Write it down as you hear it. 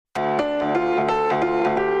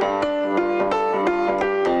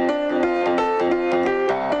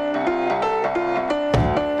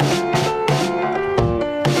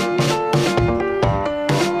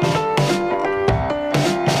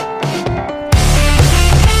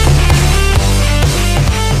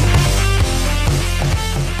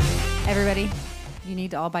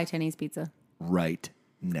I'll buy Tenny's pizza right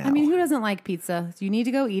now. I mean, who doesn't like pizza? So you need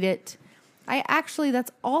to go eat it.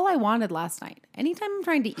 That's all I wanted last night. Anytime I'm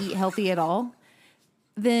trying to eat healthy at all,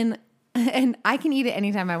 then, and I can eat it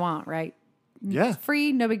anytime I want, right? Yeah. It's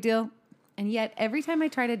free, no big deal. And yet every time I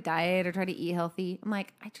try to diet or try to eat healthy, I'm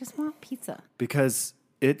like, I just want pizza. Because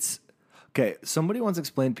it's, okay, somebody once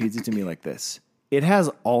explained pizza to me like this. It has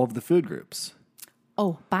all of the food groups.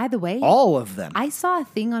 Oh, by the way, All of them. I saw a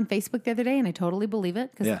thing on Facebook the other day and I totally believe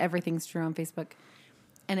it because Yeah. everything's true on Facebook.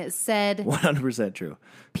 And it said 100% true.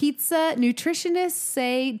 pizza, nutritionists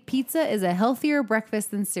say pizza is a healthier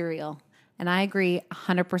breakfast than cereal. And I agree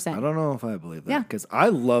 100%. I don't know if I believe that. Yeah. Because I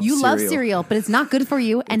love You cereal. love cereal, but it's not good for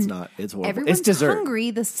you. And It's not. It's horrible. Everyone's It's dessert. hungry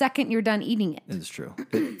the second you're done eating it. It's true.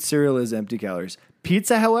 Cereal is empty calories.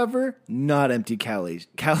 Pizza, however, not empty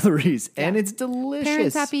calories. And it's delicious.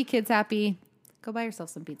 Parents happy, kids happy. Go buy yourself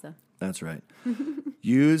some pizza. That's right.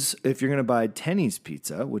 If you're going to buy Tenny's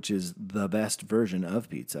Pizza, which is the best version of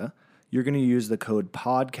pizza, you're going to use the code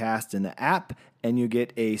podcast in the app and you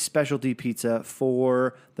get a specialty pizza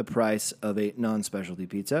for the price of a non-specialty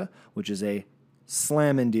pizza, which is a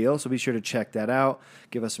slamming deal. So be sure to check that out.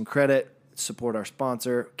 Give us some credit. Support our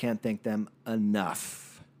sponsor. Can't thank them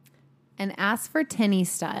enough. And ask for Tenny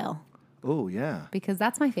style Oh, yeah. because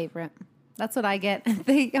that's my favorite. That's what I get.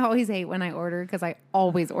 They always hate when I order because I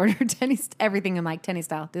always order Tenny, everything in like Tenny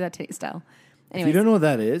style. Do that Tenny style. If Anyways, you don't know what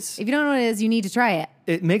that is, if you don't know what it is, you need to try it.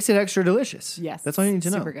 it makes it extra delicious. Yes. That's all you need to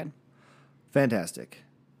know. Super good. Fantastic.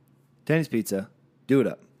 Tenny's Pizza. Do it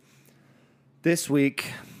up. This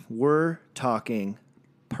week, we're talking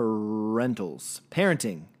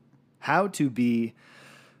parenting. How to be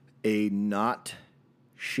a not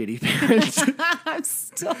shitty parent. I'm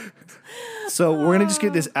still... So we're going to just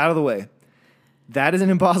get this out of the way. That is an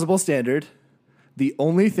impossible standard. The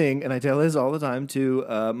only thing, and I tell this all the time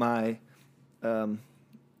to my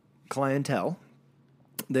clientele,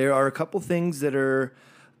 there are a couple things that are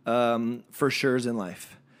for sures in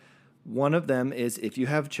life. One of them is if you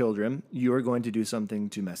have children, you are going to do something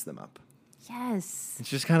to mess them up. Yes. It's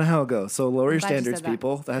just kind of how it goes. So lower your Glad you standards, said that,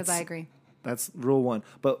 people. 'cause I agree. That's rule one.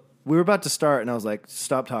 But we were about to start, and I was like,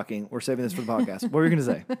 stop talking. We're saving this for the podcast. What were you going to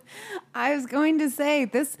say? I was going to say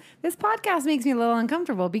this podcast makes me a little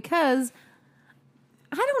uncomfortable because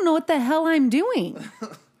I don't know what the hell I'm doing.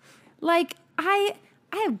 Like I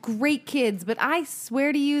have great kids, but I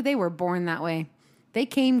swear to you, they were born that way. They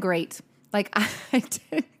came great. Like I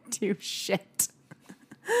didn't do shit.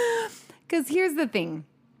 Because here's the thing.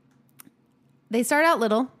 They start out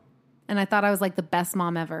little, and I thought I was like the best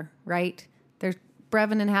mom ever, right? There's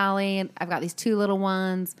Brevin and Hallie, and I've got these two little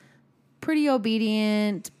ones, pretty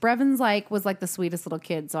obedient. Brevin's was the sweetest little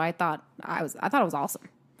kid, so I thought it was awesome.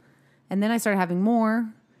 And then I started having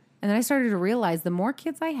more, and then I started to realize the more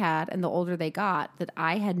kids I had and the older they got, that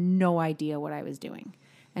I had no idea what I was doing.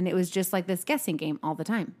 And it was just like this guessing game all the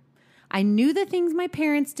time. I knew the things my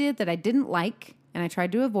parents did that I didn't like, and I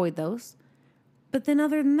tried to avoid those. But then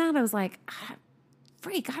other than that, I was like,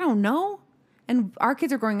 freak, I don't know. And our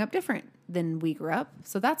kids are growing up different than we grew up.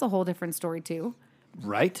 So that's a whole different story too.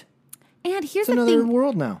 Right? And here's It's the another thing.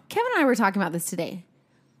 world now. Kevin and I were talking about this today.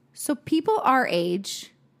 So people our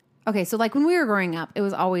age, okay, so like when we were growing up, it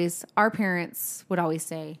was always, our parents would always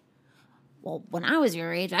say, well, when I was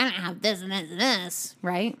your age, I didn't have this and this and this,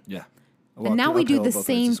 right? Yeah. And now we do the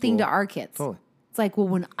same thing to our kids. Totally. It's like, well,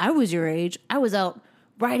 when I was your age, I was out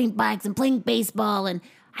riding bikes and playing baseball and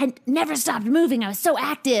I never stopped moving. I was so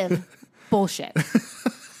active. Bullshit.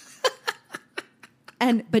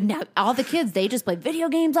 But now all the kids, they just play video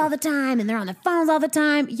games all the time and they're on their phones all the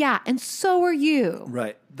time. Yeah, and so are you.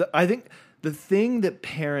 Right. I think the thing that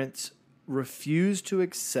parents refuse to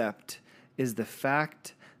accept is the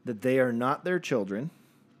fact that they are not their children,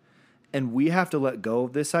 and we have to let go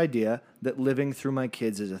of this idea that living through my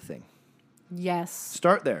kids is a thing. Yes.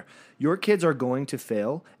 Start there. Your kids are going to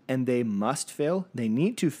fail, and they must fail. They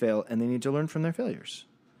need to fail, and they need to learn from their failures.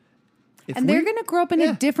 And they're going to grow up in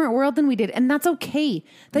a different world than we did, and that's okay.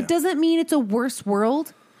 That doesn't mean it's a worse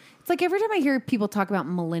world. It's like every time I hear people talk about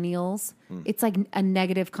millennials, it's like a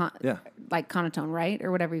negative like connotation, right?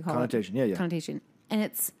 Or whatever you call Connotation, it. yeah. Connotation. And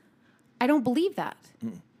I don't believe that.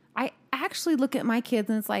 I actually look at my kids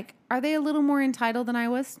and it's like, are they a little more entitled than I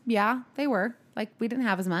was? Yeah, they were. Like, we didn't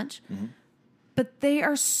have as much. But they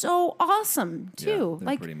are so awesome, too. Yeah,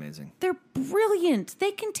 they're pretty amazing. They're brilliant.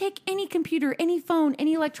 They can take any computer, any phone,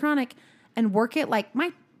 any electronic, and work it like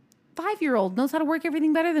my 5-year-old knows how to work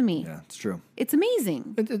everything better than me. Yeah, it's true. It's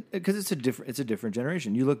amazing. Because it's a different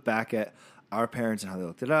generation. You look back at our parents and how they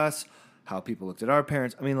looked at us, how people looked at our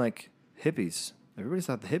parents. I mean, like hippies. everybody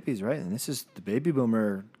thought the hippies, right? And this is the baby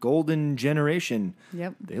boomer golden generation.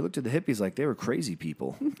 Yep. They looked at the hippies like they were crazy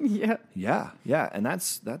people. Yep. Yeah. And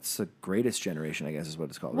that's the greatest generation, I guess is what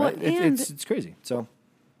it's called, Well, right? and It's crazy. So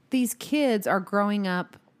these kids are growing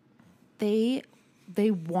up. They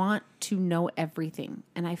want to know everything.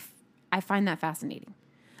 And I find that fascinating.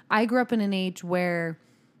 I grew up in an age where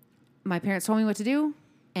my parents told me what to do.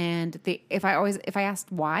 And if I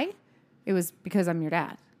asked why, it was because I'm your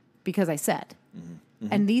dad, because I said. Mm-hmm.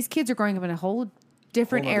 And these kids are growing up in a whole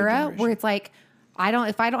different era where it's like,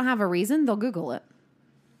 if I don't have a reason, they'll Google it.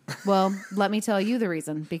 Well, let me tell you the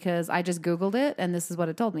reason, because I just Googled it and this is what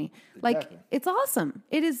it told me. Like, it's awesome.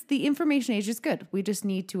 It is, the information age is good. We just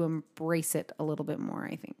need to embrace it a little bit more,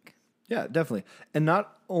 I think. Yeah, definitely. And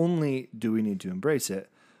not only do we need to embrace it,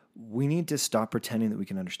 we need to stop pretending that we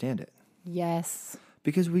can understand it. Yes.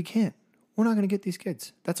 Because we can't. We're not going to get these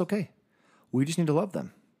kids. That's okay. We just need to love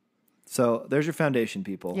them. So there's your foundation,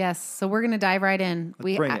 people. Yes. So we're going to dive right in.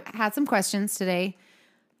 We had some questions today.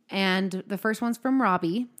 And the first one's from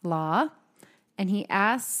Robbie Law. And he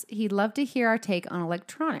asks, he'd love to hear our take on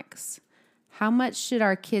electronics. How much should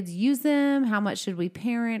our kids use them? How much should we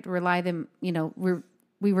parent, rely them,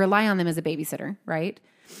 we rely on them as a babysitter, right?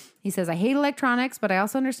 He says, I hate electronics, but I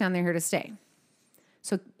also understand they're here to stay.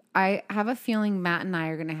 So I have a feeling Matt and I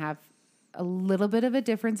are going to have a little bit of a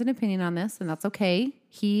difference in opinion on this, and that's okay.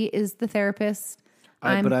 He is the therapist.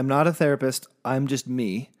 But I'm not a therapist. I'm just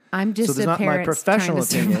me. I'm just so this a is not my parent professional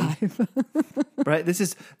trying to opinion. Right?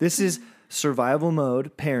 This is survival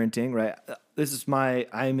mode parenting, right?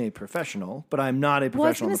 I'm a professional, but I'm not a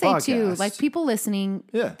professional. Well, I was going to say too, like people listening,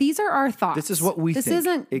 these are our thoughts. This is what we think. This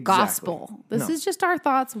isn't gospel. This is just our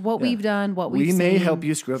thoughts, what we've done, what we've seen. We may help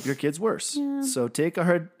you screw up your kids worse. Yeah. So take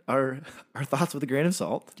our thoughts with a grain of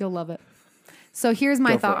salt. You'll love it. So here's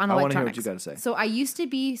my thought on electronics. I want to hear what you got to say. So I used to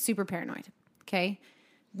be super paranoid. Okay.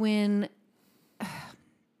 When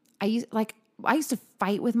I used to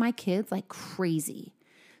fight with my kids like crazy.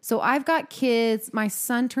 So I've got kids. My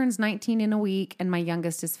son turns 19 in a week and my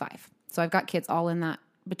youngest is 5. So I've got kids all in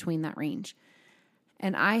between that range.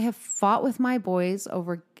 And I have fought with my boys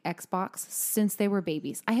over Xbox since they were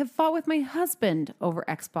babies. I have fought with my husband over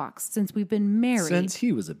Xbox since we've been married. Since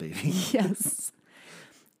he was a baby. Yes.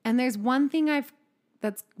 And there's one thing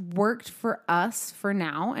that's worked for us for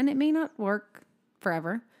now, and it may not work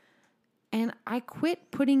forever. And I quit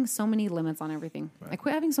putting so many limits on everything. Right. I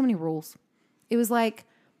quit having so many rules. It was like,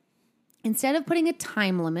 instead of putting a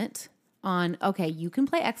time limit on, okay, you can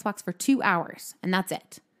play Xbox for 2 hours and that's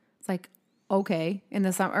it. It's like, okay, in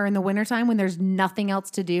the summer or in the wintertime when there's nothing else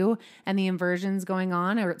to do and the inversion's going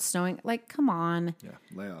on or it's snowing, like, come on. Yeah,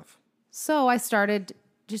 lay off. So I started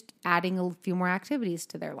just adding a few more activities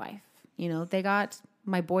to their life.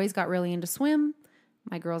 My boys got really into swim.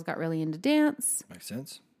 My girls got really into dance. Makes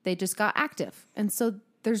sense. They just got active. And so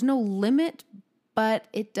there's no limit, but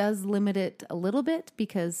it does limit it a little bit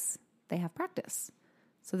because they have practice.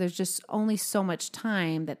 So there's just only so much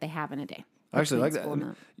time that they have in a day. I actually like that.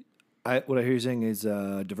 What I hear you saying is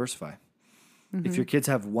diversify. Mm-hmm. If your kids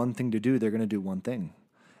have one thing to do, they're going to do one thing.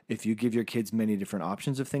 If you give your kids many different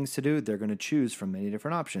options of things to do, they're going to choose from many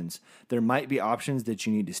different options. There might be options that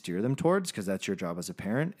you need to steer them towards because that's your job as a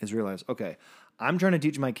parent, is realize, okay, I'm trying to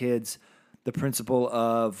teach my kids the principle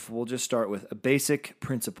of, we'll just start with a basic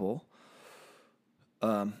principle,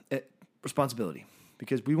 responsibility.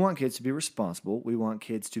 Because we want kids to be responsible. We want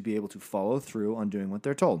kids to be able to follow through on doing what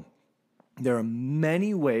they're told. There are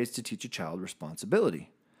many ways to teach a child responsibility.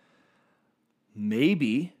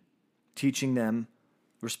 Maybe teaching them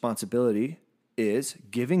responsibility is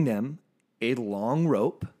giving them a long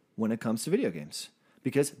rope when it comes to video games.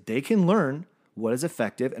 Because they can learn what is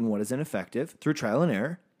effective and what is ineffective through trial and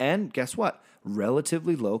error. And guess what?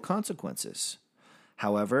 Relatively low consequences.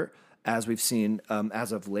 However, as we've seen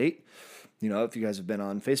as of late, if you guys have been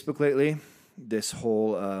on Facebook lately, this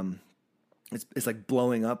whole, it's like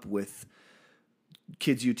blowing up with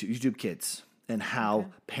YouTube Kids, and how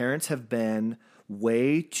parents have been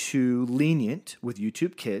way too lenient with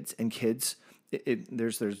YouTube Kids, and kids,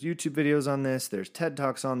 there's YouTube videos on this, there's TED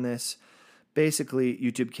Talks on this. Basically,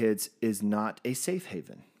 YouTube Kids is not a safe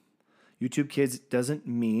haven. YouTube Kids doesn't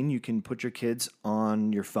mean you can put your kids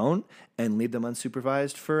on your phone and leave them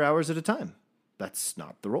unsupervised for hours at a time. That's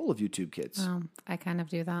not the role of YouTube Kids. I kind of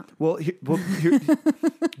do that. Well,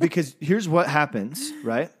 because here's what happens,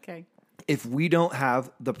 right? Okay. If we don't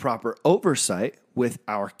have the proper oversight with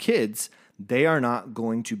our kids, they are not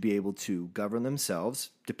going to be able to govern themselves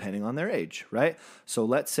depending on their age, right? So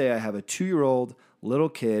let's say I have a 2-year-old little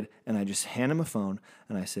kid and I just hand him a phone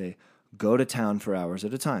and I say, go to town for hours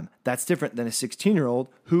at a time. That's different than a 16-year-old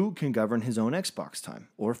who can govern his own Xbox time,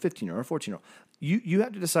 or a 15-year-old or a 14-year-old. You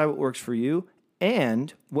have to decide what works for you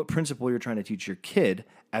and what principle you're trying to teach your kid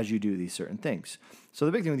as you do these certain things. So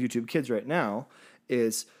the big thing with YouTube Kids right now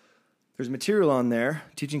is there's material on there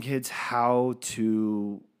teaching kids how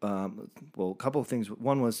to, a couple of things.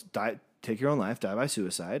 One was take your own life, die by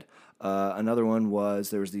suicide. Another one was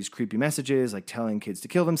there was these creepy messages like telling kids to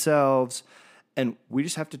kill themselves. And we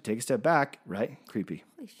just have to take a step back, right? Creepy.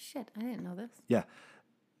 Holy shit, I didn't know this. Yeah.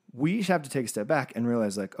 We just have to take a step back and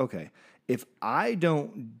realize, like, okay, if I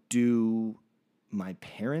don't do my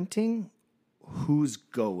parenting, who's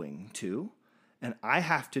going to? And I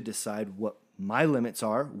have to decide what my limits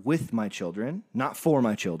are with my children, not for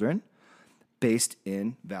my children, based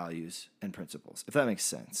in values and principles, if that makes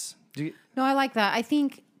sense. No, I like that. I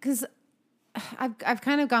think because I've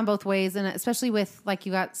kind of gone both ways, and especially with, like,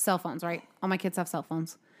 you got cell phones, right? All my kids have cell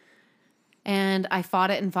phones. And I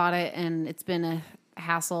fought it, and it's been a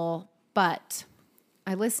hassle. But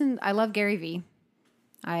I love Gary Vee.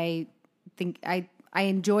 I think I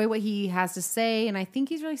enjoy what he has to say, and I think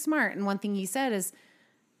he's really smart. And one thing he said is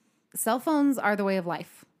cell phones are the way of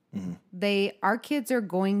life. Mm-hmm. Our kids are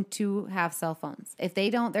going to have cell phones. If they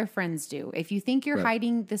don't, their friends do. If you think you're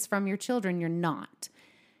hiding this from your children, you're not.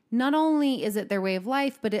 Not only is it their way of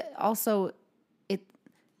life, but it also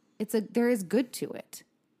there is good to it.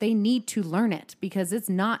 They need to learn it because it's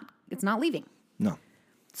not leaving. No.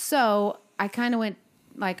 So I kind of went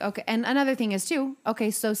like, okay. And another thing is too,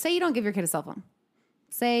 okay, so say you don't give your kid a cell phone.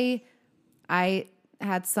 Say I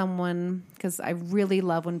had someone, because I really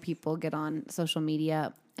love when people get on social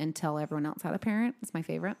media and tell everyone else how to parent. It's my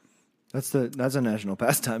favorite. That's a national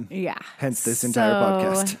pastime. Yeah. Hence this entire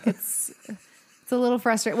podcast. It's a little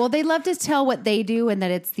frustrating. Well, they love to tell what they do and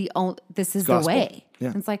that it's this is Gospel. The way. Yeah.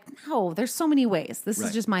 And it's like, no, there's so many ways. This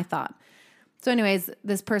is just my thought. So anyways,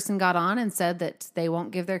 this person got on and said that they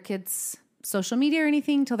won't give their kids social media or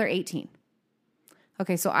anything till they're 18.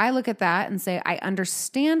 Okay, so I look at that and say, I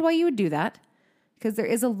understand why you would do that because there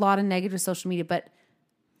is a lot of negative social media. But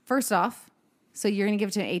first off, so you're going to give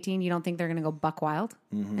it to an 18, you don't think they're going to go buck wild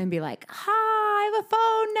and be like, I have a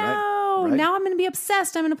phone now. Right. Now I'm going to be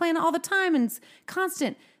obsessed. I'm going to play on it all the time and it's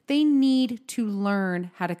constant. They need to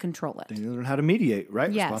learn how to control it. They need to learn how to mediate,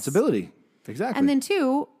 right? Yes. Responsibility. Exactly. And then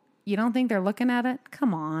two, you don't think they're looking at it?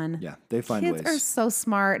 Come on. Yeah, they find Kids ways. are so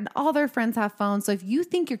smart and all their friends have phones. So if you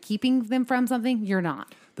think you're keeping them from something, you're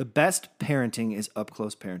not. The best parenting is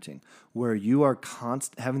up-close parenting, where you are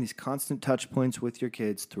having these constant touch points with your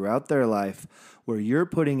kids throughout their life, where you're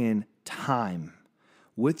putting in time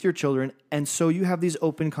with your children, and so you have these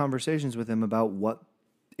open conversations with them about what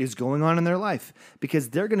is going on in their life, because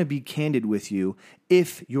they're going to be candid with you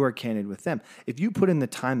if you are candid with them. If you put in the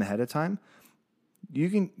time ahead of time, you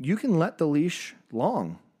can let the leash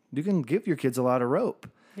long. You can give your kids a lot of rope.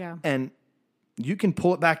 Yeah. And you can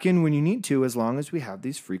pull it back in when you need to, as long as we have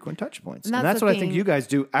these frequent touch points. And that's the what thing. I think you guys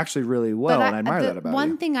do actually really well, and I admire that about you.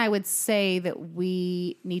 One thing I would say that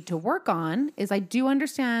we need to work on is I do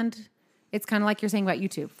understand it's kind of like you're saying about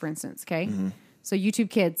YouTube, for instance, okay? Mm-hmm. So YouTube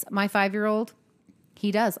Kids, my 5-year-old, he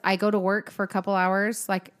does. I go to work for a couple hours.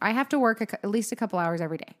 Like I have to work at least a couple hours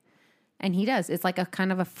every day. And he does. It's like a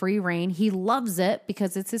kind of a free reign. He loves it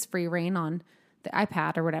because it's his free reign on the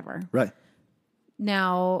iPad or whatever. Right.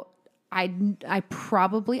 Now, I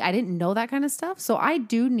didn't know that kind of stuff. So I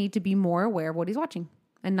do need to be more aware of what he's watching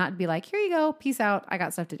and not be like, here you go, peace out, I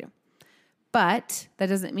got stuff to do. But that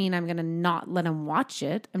doesn't mean I'm going to not let him watch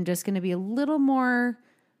it. I'm just going to be a little more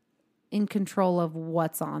in control of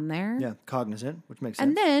what's on there. Yeah, cognizant, which makes sense.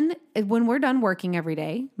 And then when we're done working every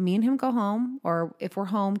day, me and him go home, or if we're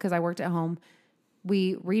home, because I worked at home,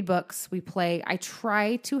 we read books, we play. I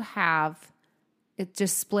try to have it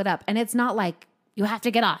just split up. And it's not like, you have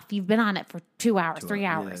to get off. You've been on it for 2 hours, 3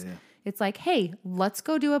 hours. Yeah. It's like, hey, let's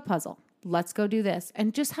go do a puzzle. Let's go do this.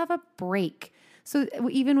 And just have a break. So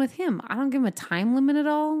even with him, I don't give him a time limit at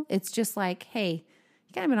all. It's just like, hey,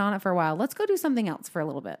 you kind of been on it for a while. Let's go do something else for a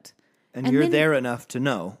little bit. And you're there enough to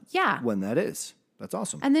know when that is. That's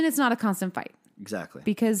awesome. And then it's not a constant fight. Exactly.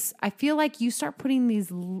 Because I feel like you start putting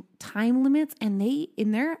these time limits and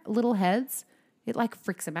in their little heads, it like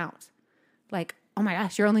freaks them out. Like, oh my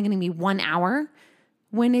gosh, you're only going to be 1 hour.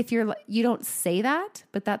 When if you don't say that,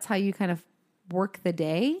 but that's how you kind of work the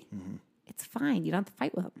day, it's fine. You don't have to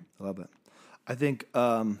fight with them. I love it. I think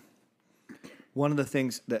one of the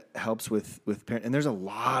things that helps with parent, and there's a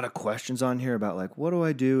lot of questions on here about like, what do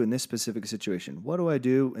I do in this specific situation? What do I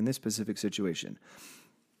do in this specific situation?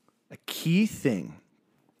 A key thing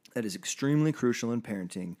that is extremely crucial in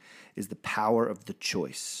parenting is the power of the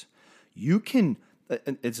choice. You can,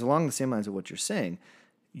 and it's along the same lines of what you're saying.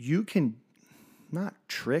 You can not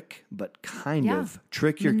trick, but kind of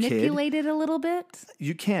trick your kid. Manipulate it a little bit.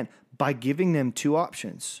 You can by giving them two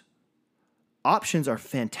options. Options are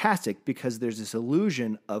fantastic because there's this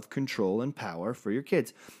illusion of control and power for your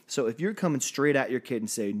kids. So if you're coming straight at your kid and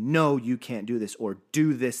say, no, you can't do this or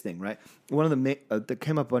do this thing, right? One of the that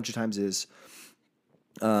came up a bunch of times is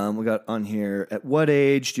we got on here, at what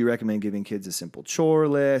age do you recommend giving kids a simple chore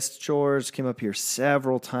list? Chores came up here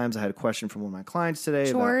several times. I had a question from one of my clients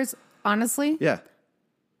today. Chores, honestly,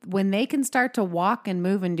 when they can start to walk and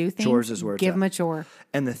move and do things, chores is where it's give at. them a chore.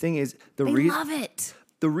 And the thing is, They love it.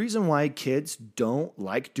 The reason why kids don't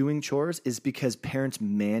like doing chores is because parents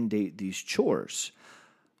mandate these chores.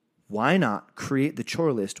 Why not create the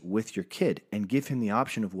chore list with your kid and give him the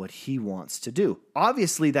option of what he wants to do?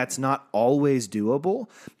 Obviously, that's not always doable,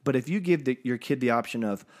 but if you give your kid the option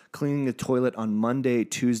of cleaning the toilet on Monday,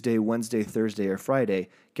 Tuesday, Wednesday, Thursday, or Friday,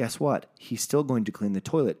 guess what? He's still going to clean the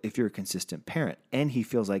toilet if you're a consistent parent and he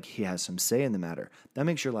feels like he has some say in the matter. That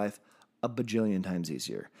makes your life a bajillion times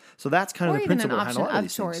easier. So that's kind of the principle behind a lot of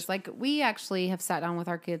these chores. things. Like we actually have sat down with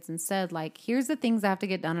our kids and said, like, here's the things that have to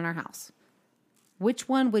get done in our house. Which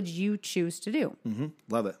one would you choose to do? Mm-hmm.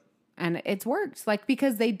 Love it. And it's worked. Like,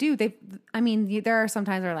 because there are some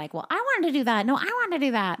times they're like, well, I wanted to do that. No, I want to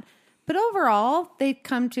do that. But overall, they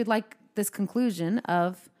come to like this conclusion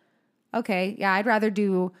of, okay, yeah, I'd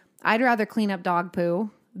rather clean up dog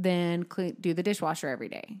poo than do the dishwasher every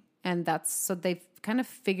day. And so they've kind of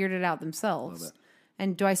figured it out themselves. Love it.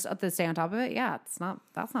 And do I have to stay on top of it? Yeah, that's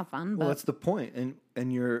not fun. Well, that's the point.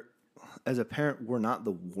 And you're, as a parent, we're not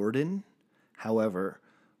the warden. However,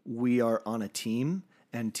 we are on a team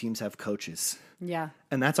and teams have coaches. Yeah.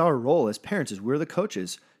 And that's our role as parents is we're the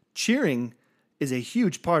coaches. Cheering is a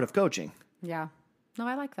huge part of coaching. Yeah. No,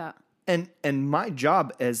 I like that. And my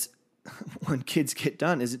job as when kids get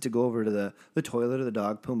done is it to go over to the toilet or the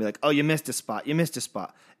dog poo and be like, oh, you missed a spot.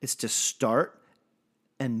 It's to start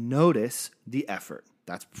and notice the effort.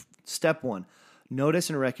 That's step one.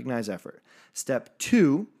 Notice and recognize effort. Step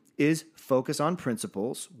two is focus on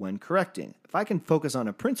principles when correcting. If I can focus on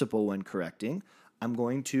a principle when correcting, I'm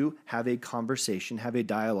going to have a conversation, have a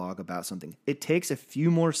dialogue about something. It takes a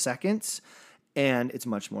few more seconds and it's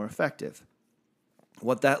much more effective.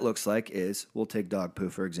 What that looks like is, we'll take dog poo,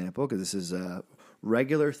 for example, because this is a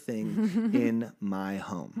regular thing in my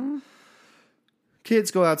home.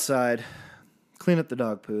 Kids go outside, clean up the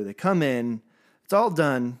dog poo. They come in. It's all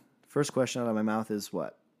done. First question out of my mouth is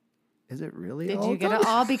what? Is it really Did all you get done? it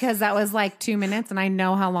all? Because that was like 2 minutes, and I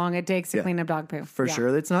know how long it takes to clean up dog poo. For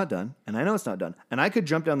sure it's not done, and I know it's not done. And I could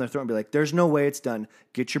jump down their throat and be like, there's no way it's done.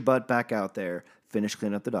 Get your butt back out there. Finish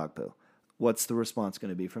cleaning up the dog poo. What's the response going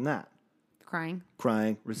to be from that?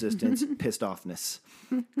 Crying, resistance, pissed offness.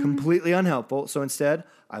 Completely unhelpful. So instead,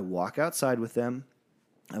 I walk outside with them.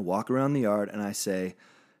 I walk around the yard and I say,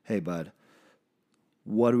 hey, bud,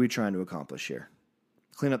 what are we trying to accomplish here?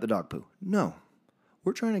 Clean up the dog poo. No,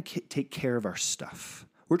 we're trying to take care of our stuff.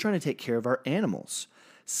 We're trying to take care of our animals.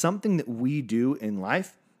 Something that we do in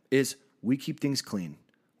life is we keep things clean.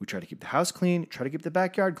 We try to keep the house clean, try to keep the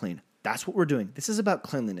backyard clean. That's what we're doing. This is about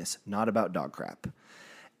cleanliness, not about dog crap.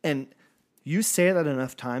 And you say that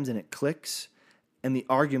enough times and it clicks, and the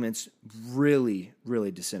arguments really, really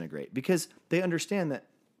disintegrate because they understand that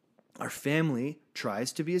our family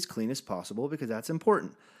tries to be as clean as possible because that's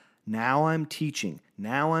important. Now I'm teaching.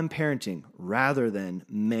 Now I'm parenting rather than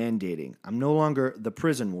mandating. I'm no longer the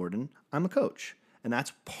prison warden. I'm a coach. And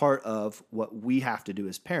that's part of what we have to do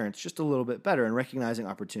as parents, just a little bit better and recognizing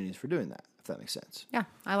opportunities for doing that, if that makes sense. Yeah,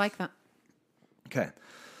 I like that. Okay.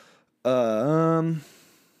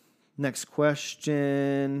 Next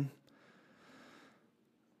question.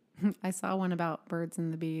 I saw one about birds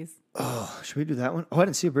and the bees. Oh, should we do that one? Oh, I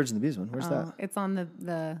didn't see a birds and the bees one. Where's that? It's on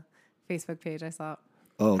the Facebook page. I saw it.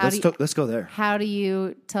 Oh, let's go there. How do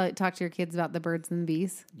you talk to your kids about the birds and the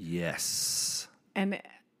bees? Yes. And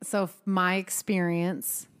so my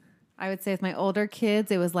experience, I would say with my older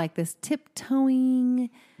kids, it was like this tiptoeing.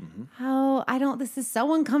 This is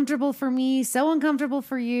so uncomfortable for me, so uncomfortable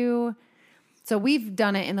for you. So we've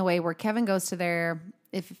done it in the way where Kevin goes to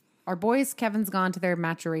if our boys, Kevin's gone to their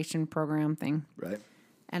maturation program thing. Right.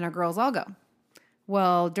 And our girls all go.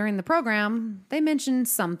 Well, during the program, they mention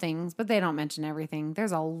some things, but they don't mention everything.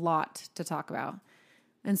 There's a lot to talk about.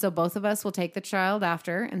 And so both of us will take the child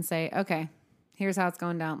after and say, okay, here's how it's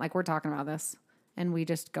going down. Like, we're talking about this. And we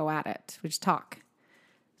just go at it. We just talk.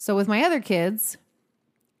 So with my other kids,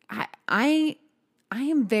 I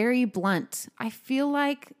am very blunt. I feel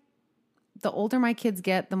like the older my kids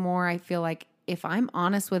get, the more I feel like if I'm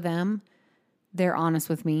honest with them, they're honest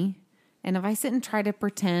with me. And if I sit and try to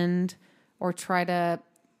pretend or try to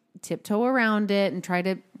tiptoe around it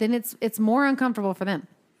and then it's more uncomfortable for them.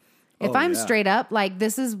 If I'm straight up, like,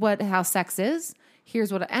 this is how sex is,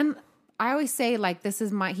 here's what, and I always say, like,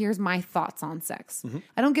 here's my thoughts on sex. Mm-hmm.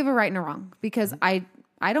 I don't give a right and a wrong because I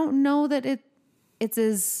don't know that it's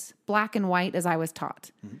as black and white as I was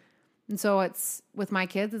taught. Mm-hmm. And so it's with my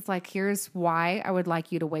kids, it's like, here's why I would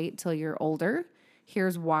like you to wait till you're older.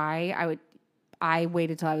 Here's why I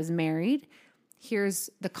waited till I was married. Here's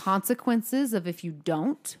the consequences of if you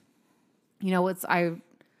don't.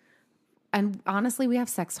 And honestly, we have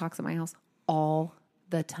sex talks at my house all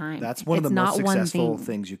the time. That's one of the most successful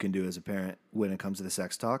things you can do as a parent when it comes to the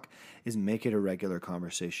sex talk is make it a regular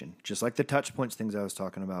conversation. Just like the touch points things I was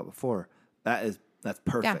talking about before. That's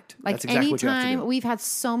perfect. Yeah. Like, that's exactly what you have to do. We've had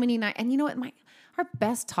so many nights, and you know what? Our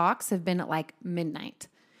best talks have been at like midnight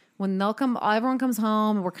when everyone comes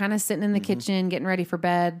home and we're kind of sitting in the kitchen getting ready for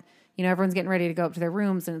bed. Everyone's getting ready to go up to their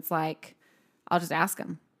rooms, and it's like, I'll just ask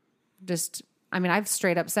them. I've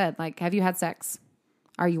straight up said, like, have you had sex?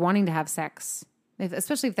 Are you wanting to have sex?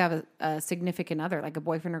 Especially if they have a significant other, like a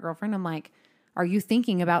boyfriend or girlfriend. I'm like, are you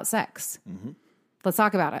thinking about sex? Mm-hmm. Let's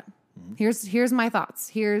talk about it. Mm-hmm. Here's my thoughts.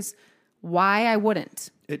 Here's why I wouldn't.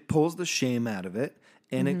 It pulls the shame out of it,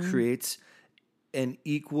 and it creates an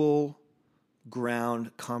equal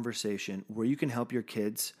ground conversation where you can help your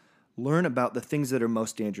kids learn about the things that are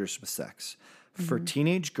most dangerous with sex. For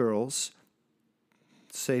teenage girls,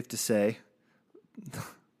 safe to say, the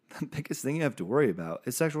biggest thing you have to worry about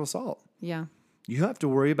is sexual assault. Yeah. You have to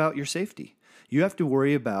worry about your safety. You have to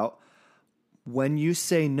worry about when you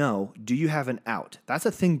say no, do you have an out? That's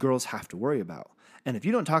a thing girls have to worry about. And if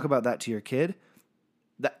you don't talk about that to your kid,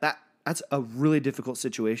 that's a really difficult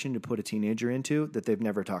situation to put a teenager into that they've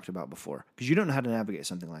never talked about before because you don't know how to navigate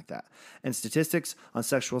something like that. And statistics on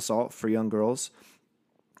sexual assault for young girls,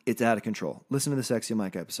 it's out of control. Listen to the Sexy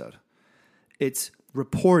Mike episode. It's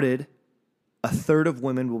reported a third of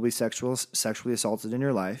women will be sexually assaulted in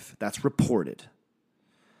your life. That's reported.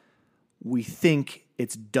 We think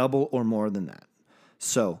it's double or more than that.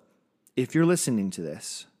 So if you're listening to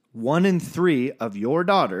this, 1 in 3 of your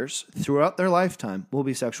daughters throughout their lifetime will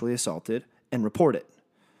be sexually assaulted and report it.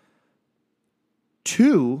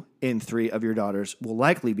 2 in 3 of your daughters will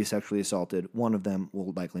likely be sexually assaulted. 1 of them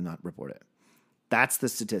will likely not report it. That's the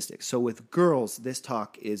statistic. So with girls, this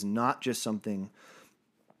talk is not just something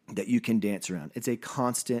that you can dance around. It's a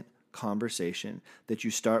constant conversation that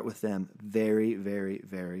you start with them very, very,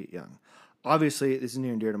 very young. Obviously, this is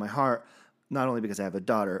near and dear to my heart, not only because I have a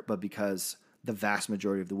daughter, but because the vast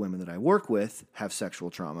majority of the women that I work with have sexual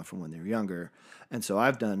trauma from when they were younger. And so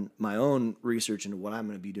I've done my own research into what I'm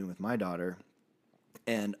going to be doing with my daughter.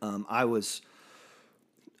 And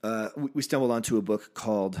we stumbled onto a book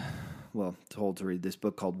told to read this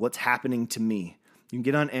book called What's Happening to Me. You can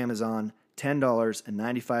get on Amazon,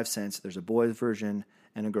 $10.95. There's a boys version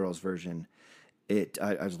and a girls version.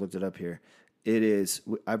 I just looked it up here. It is,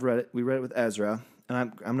 I've read it. We read it with Ezra.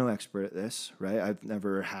 And I'm no expert at this, right? I've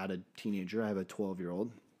never had a teenager. I have a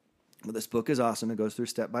 12-year-old. But this book is awesome. It goes through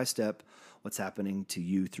step by step what's happening to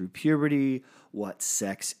you through puberty, what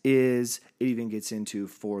sex is. It even gets into,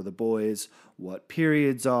 for the boys, what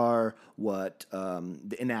periods are, what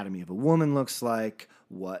the anatomy of a woman looks like,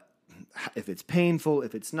 what if it's painful,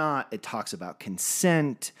 if it's not. It talks about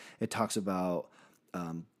consent. It talks about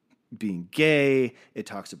being gay. It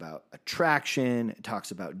talks about attraction. It talks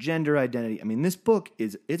about gender identity. I mean, this book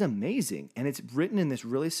is amazing, and it's written in this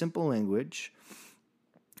really simple language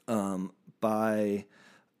by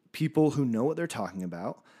people who know what they're talking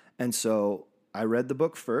about. And so I read the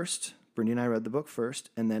book first. Brittany and I read the book first,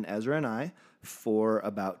 and then Ezra and I, for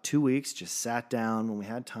about 2 weeks, just sat down when we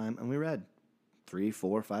had time, and we read 3,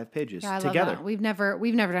 4, 5 pages together. We've never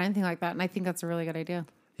done anything like that, and I think that's a really good idea.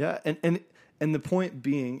 Yeah, and the point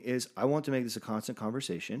being is I want to make this a constant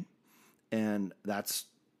conversation, and that's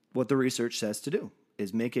what the research says to do,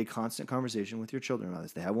 is make a constant conversation with your children about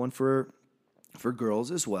this. They have one for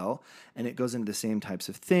girls as well, and it goes into the same types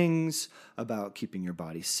of things about keeping your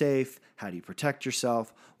body safe, how do you protect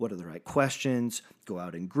yourself, what are the right questions, go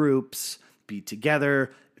out in groups, be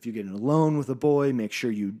together. If you get alone with a boy, make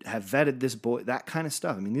sure you have vetted this boy, that kind of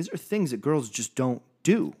stuff. I mean, these are things that girls just don't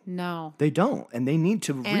do. No. They don't, and they need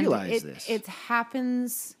to realize this. It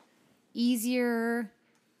happens easier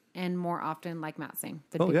and more often, like Matt's saying,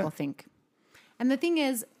 than people think. And the thing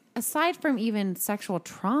is, aside from even sexual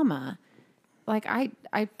trauma, like I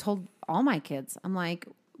told all my kids, I'm like,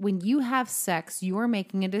 when you have sex, you are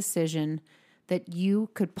making a decision that you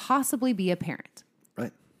could possibly be a parent.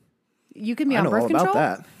 Right. You can be on birth control.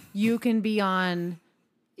 That. You can be on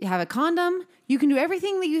have a condom. You can do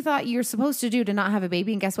everything that you thought you're supposed to do to not have a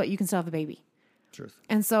baby. And guess what? You can still have a baby. Truth.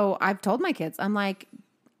 And so I've told my kids, I'm like,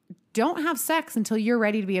 don't have sex until you're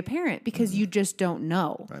ready to be a parent because you just don't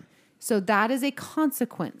know. Right. So that is a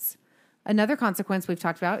consequence. Another consequence we've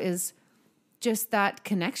talked about is just that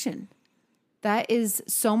connection. That is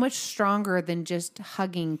so much stronger than just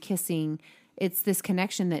hugging, kissing. It's this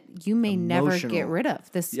connection that you may never get rid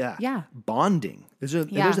of. This, yeah. Bonding. There's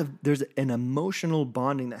an emotional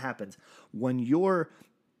bonding that happens when you're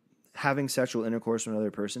having sexual intercourse with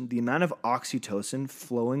another person. The amount of oxytocin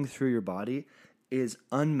flowing through your body is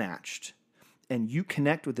unmatched, and you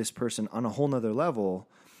connect with this person on a whole nother level,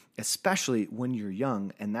 especially when you're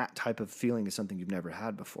young. And that type of feeling is something you've never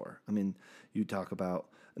had before. I mean, you talk about,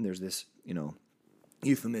 and there's this,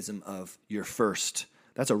 euphemism of your first.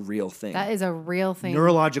 That's a real thing. That is a real thing.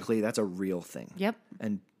 Neurologically, that's a real thing. Yep.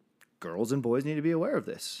 And girls and boys need to be aware of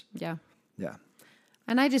this. Yeah. Yeah.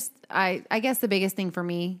 And I guess the biggest thing for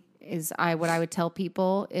me is what I would tell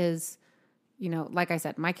people is, like I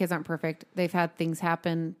said, my kids aren't perfect. They've had things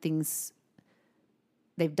happen,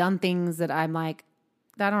 they've done things that I'm like,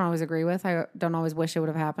 that I don't always agree with. I don't always wish it would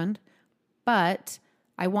have happened. But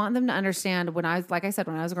I want them to understand when I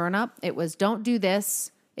was growing up, it was don't do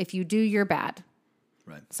this. If you do, you're bad.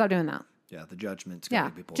 Right. Stop doing that. Yeah. The judgment's got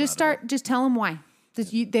to be pulled Just out of it. just tell them why.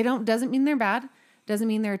 Doesn't mean they're bad. Doesn't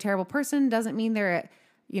mean they're a terrible person. Doesn't mean they're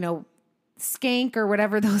skank or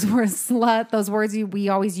whatever those words, slut, those words we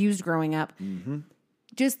always used growing up. Mm-hmm.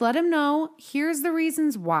 Just let them know, here's the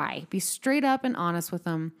reasons why. Be straight up and honest with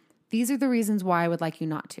them. These are the reasons why I would like you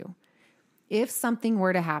not to. If something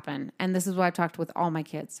were to happen, and this is what I've talked with all my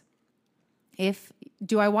kids,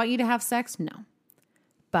 do I want you to have sex? No.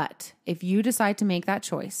 But if you decide to make that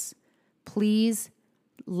choice, please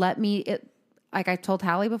let me, like I told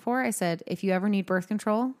Hallie before, I said, if you ever need birth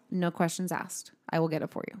control, no questions asked. I will get it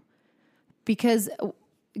for you. Because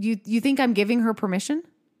you think I'm giving her permission?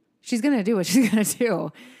 She's going to do what she's going to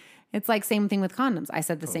do. It's like same thing with condoms. I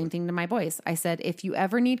said the same thing to my boys. I said, if you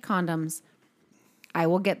ever need condoms, I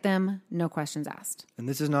will get them, no questions asked. And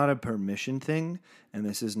this is not a permission thing, and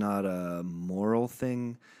this is not a moral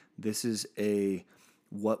thing. This is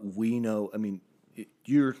what we know. I mean,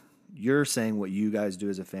 you're saying what you guys do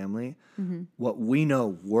as a family. Mm-hmm. What we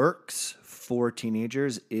know works for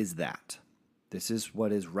teenagers is that. This is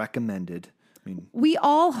what is recommended. I mean, we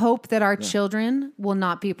all hope that our children will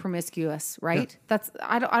not be promiscuous, right? Yeah.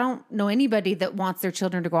 I don't know anybody that wants their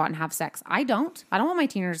children to go out and have sex. I don't want my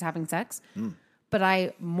teenagers having sex. But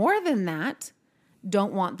I, more than that,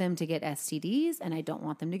 don't want them to get STDs, and I don't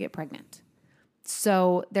want them to get pregnant.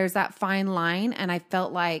 So there's that fine line. And I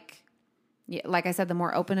felt like I said, the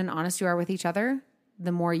more open and honest you are with each other,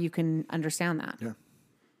 the more you can understand that. Yeah.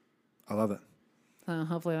 I love it.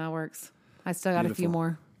 Hopefully that works. I still got a few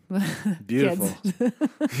more. Beautiful.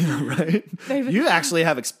 Yeah, right? You actually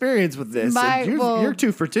have experience with this. You're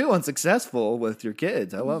 2 for 2 unsuccessful with your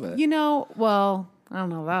kids. I love it. Well, I don't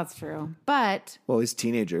know if that's true. But these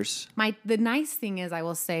teenagers. The nice thing is, I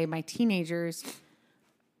will say, my teenagers,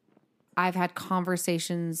 I've had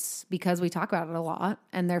conversations because we talk about it a lot,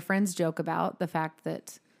 and their friends joke about the fact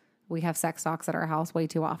that we have sex talks at our house way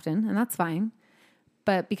too often, and that's fine.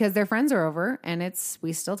 But because their friends are over and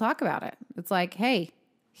we still talk about it. It's like, hey,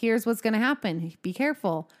 here's what's going to happen. Be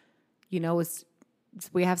careful.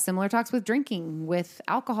 We have similar talks with drinking, with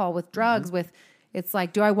alcohol, with drugs, it's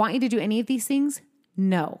like, do I want you to do any of these things?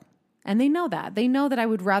 No. And they know that. They know that I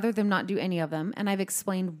would rather them not do any of them. And I've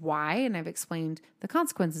explained why, and I've explained the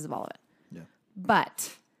consequences of all of it. Yeah.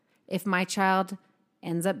 But if my child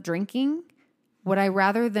ends up drinking, would I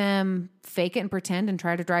rather them fake it and pretend and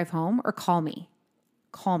try to drive home, or call me?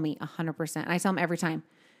 Call me 100%. And I tell them every time,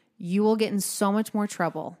 you will get in so much more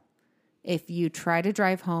trouble if you try to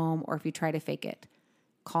drive home or if you try to fake it.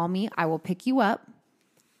 Call me. I will pick you up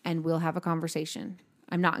and we'll have a conversation.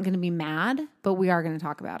 I'm not going to be mad, but we are going to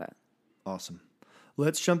talk about it. Awesome.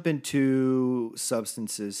 Let's jump into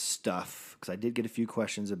substances stuff, because I did get a few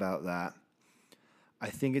questions about that. I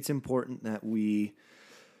think it's important that we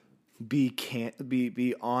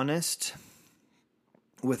be honest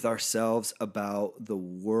with ourselves about the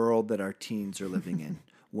world that our teens are living in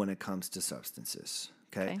when it comes to substances.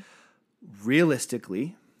 Okay?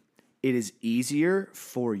 Realistically, it is easier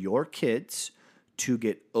for your kids to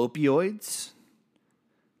get opioids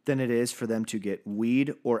than it is for them to get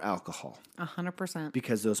weed or alcohol. 100%.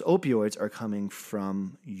 Because those opioids are coming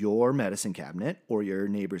from your medicine cabinet or your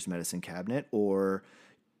neighbor's medicine cabinet or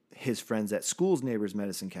his friends at school's neighbor's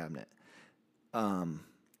medicine cabinet.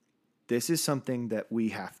 This is something that we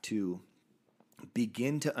have to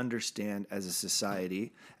begin to understand as a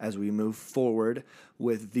society as we move forward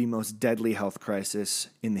with the most deadly health crisis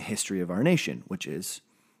in the history of our nation, which is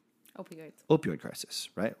opioid crisis,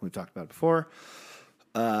 right? We've talked about it before.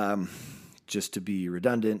 Just to be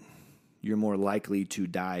redundant, you're more likely to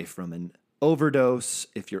die from an overdose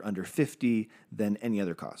if you're under 50 than any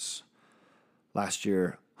other cause. Last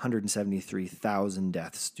year, 173,000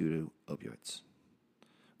 deaths due to opioids.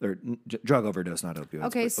 Or drug overdose, not opioids.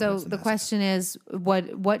 Okay, so the question is,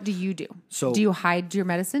 what do you do? So, do you hide your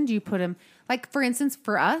medicine? Do you put them, like, for instance,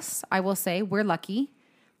 for us, I will say we're lucky.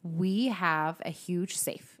 We have a huge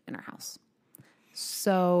safe in our house.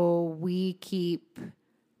 So we keep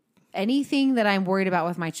anything that I'm worried about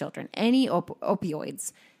with my children, any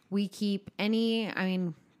opioids. We keep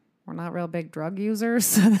we're not real big drug users,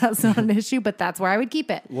 so that's not an issue, but that's where I would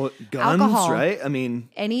keep it. Well, guns, alcohol, right? I mean,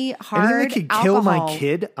 any hard anything that could kill my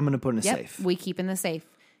kid, I'm going to put in a safe. We keep in the safe.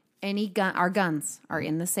 Our guns are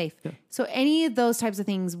in the safe. Yeah. So any of those types of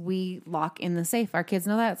things we lock in the safe. Our kids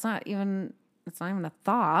know that. It's not even a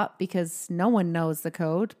thought because no one knows the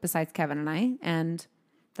code besides Kevin and I, and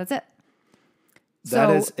that's it.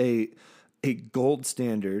 That is a gold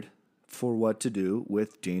standard for what to do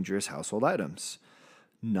with dangerous household items.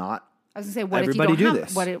 Not I was going to say, what everybody if you don't do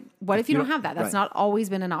have this. What if you don't have that? That's not always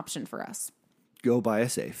been an option for us. Go buy a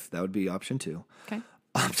safe. That would be option 2. Okay.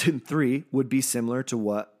 Option 3 would be similar to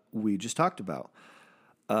what we just talked about.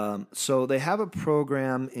 So they have a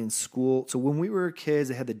program in school. So when we were kids,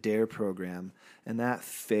 they had the DARE program, and that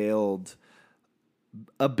failed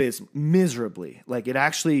miserably. Like it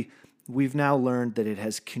actually, we've now learned that it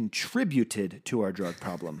has contributed to our drug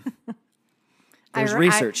problem. There's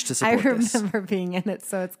research to support this. I remember being in it,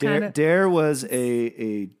 so it's kind of... DARE was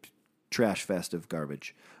a trash fest of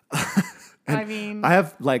garbage. I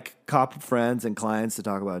have like cop friends and clients to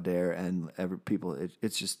talk about DARE, and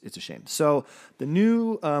it's a shame. So the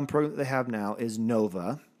new program that they have now is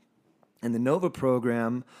NOVA, and the NOVA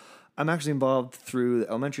program, I'm actually involved through the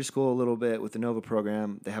elementary school a little bit with the NOVA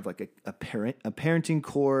program. They have like a parenting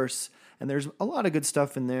course, and there's a lot of good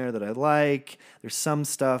stuff in there that I like. There's some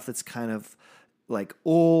stuff that's kind of like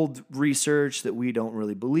old research that we don't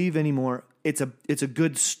really believe anymore. It's a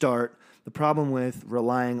good start. The problem with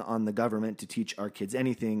relying on the government to teach our kids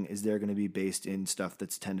anything is they're going to be based in stuff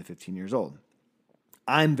that's 10 to 15 years old.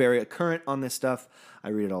 I'm very current on this stuff. I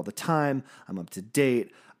read it all the time. I'm up to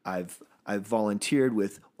date. I've volunteered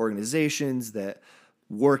with organizations that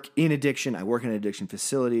work in addiction. I work in an addiction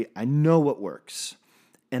facility. I know what works.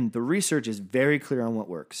 And the research is very clear on what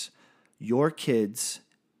works. Your kids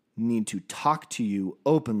need to talk to you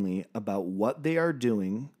openly about what they are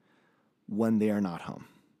doing when they are not home.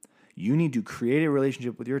 You need to create a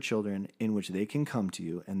relationship with your children in which they can come to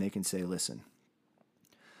you and they can say, listen,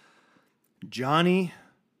 Johnny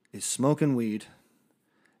is smoking weed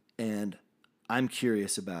and I'm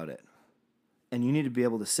curious about it. And you need to be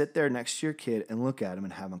able to sit there next to your kid and look at him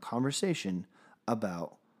and have a conversation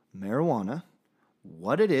about marijuana,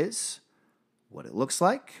 what it is, what it looks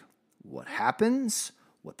like, what happens,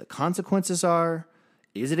 what the consequences are.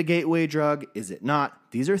 Is it a gateway drug? Is it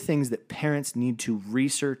not? These are things that parents need to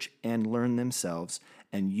research and learn themselves.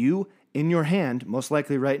 And you, in your hand, most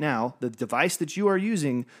likely right now, the device that you are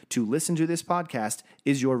using to listen to this podcast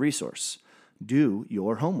is your resource. Do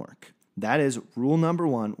your homework. That is rule number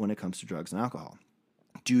 1 when it comes to drugs and alcohol.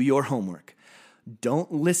 Do your homework.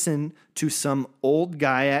 Don't listen to some old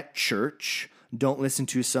guy at church. Don't listen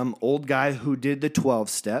to some old guy who did the 12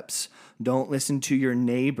 steps. Don't listen to your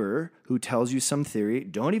neighbor who tells you some theory.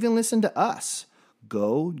 Don't even listen to us.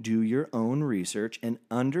 Go do your own research and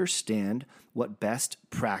understand what best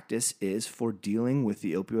practice is for dealing with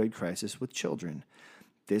the opioid crisis with children.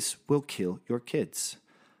 This will kill your kids.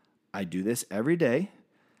 I do this every day,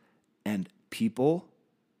 and people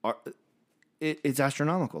are... It's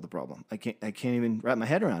astronomical, the problem. I can't even wrap my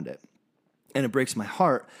head around it. And it breaks my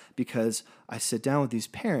heart because I sit down with these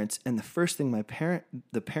parents, and the first thing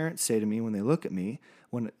the parents say to me when they look at me,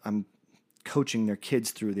 when I'm coaching their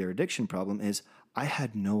kids through their addiction problem, is, I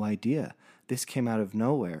had no idea. This came out of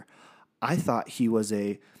nowhere. I thought he was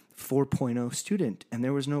a 4.0 student and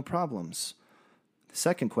there was no problems. The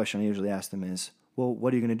second question I usually ask them is, well,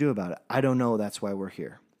 what are you going to do about it? I don't know. That's why we're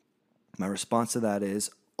here. My response to that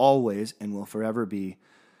is always and will forever be,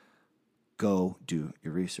 go do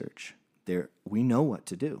your research. We know what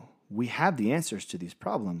to do. We have the answers to these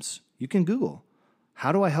problems. You can Google,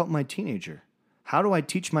 how do I help my teenager? How do I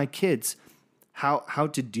teach my kids how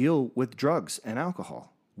to deal with drugs and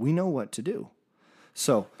alcohol? We know what to do.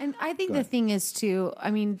 So, and I think the thing is too,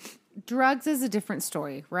 drugs is a different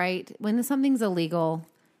story, right? When something's illegal,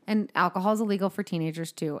 and alcohol is illegal for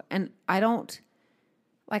teenagers too. And I don't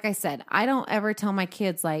like I said, I don't ever tell my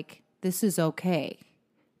kids like, this is okay.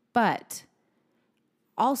 But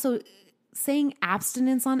also saying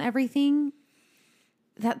abstinence on everything,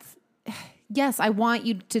 that's, yes, I want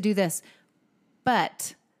you to do this,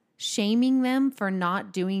 but shaming them for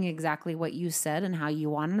not doing exactly what you said and how you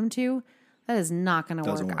wanted them to, that is not going to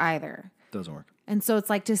work either. Doesn't work. And so it's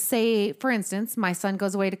like to say, for instance, my son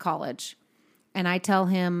goes away to college and I tell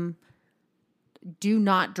him, do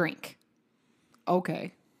not drink.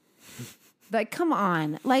 Okay. Like, come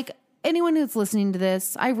on. Like, anyone who's listening to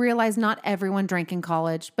this, I realize not everyone drank in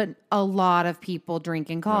college, but a lot of people drink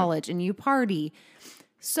in college and you party.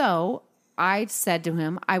 So I said to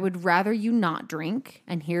him, I would rather you not drink.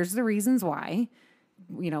 And here's the reasons why.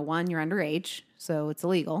 You know, 1, you're underage, so it's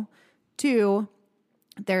illegal. 2,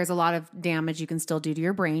 there's a lot of damage you can still do to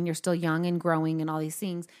your brain. You're still young and growing and all these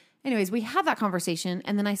things. Anyways, we had that conversation.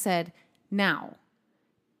 And then I said, now,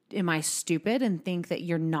 am I stupid and think that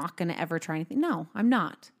you're not going to ever try anything? No, I'm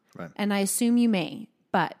not. Right. And I assume you may.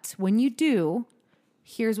 But when you do,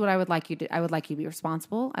 here's what I would like you to. I would like you to be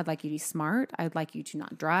responsible. I'd like you to be smart. I'd like you to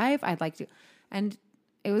not drive. I'd like to. And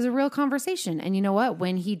it was a real conversation. And you know what?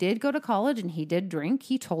 When he did go to college and he did drink,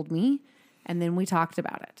 he told me. And then we talked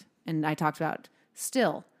about it. And I talked about,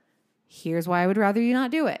 still, here's why I would rather you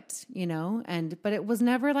not do it, you know? But it was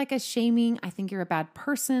never like a shaming, I think you're a bad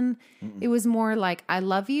person. Mm-mm. It was more like, I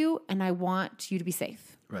love you and I want you to be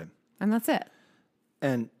safe. Right. And that's it.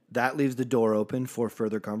 And that leaves the door open for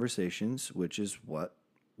further conversations, which is what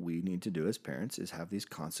we need to do as parents, is have these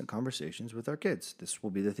constant conversations with our kids. This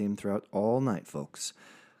will be the theme throughout all night, folks.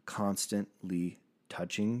 Constantly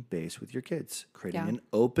touching base with your kids, creating an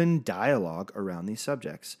open dialogue around these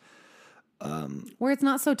subjects. Where it's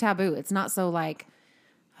not so taboo. It's not so like,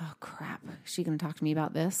 oh crap, is she going to talk to me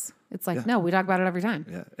about this? It's like, no, we talk about it every time.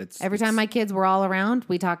 Yeah, every time my kids were all around,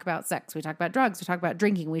 we talk about sex, we talk about drugs, we talk about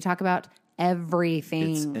drinking, we talk about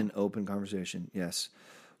everything. It's an open conversation. Yes.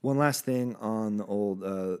 One last thing on the old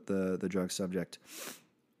the drug subject.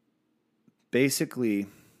 Basically,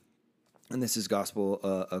 and this is gospel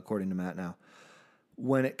according to Matt now,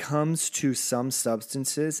 when it comes to some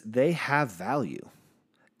substances, they have value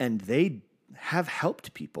and they have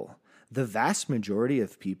helped people. The vast majority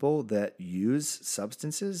of people that use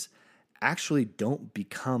substances actually don't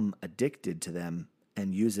become addicted to them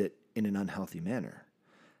and use it in an unhealthy manner.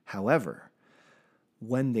 However,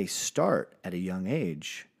 when they start at a young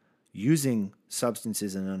age, using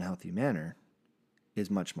substances in an unhealthy manner is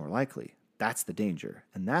much more likely. That's the danger.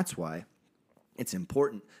 And that's why it's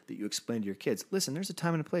important that you explain to your kids, listen, there's a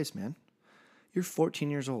time and a place, man. You're 14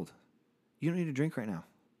 years old. You don't need to drink right now.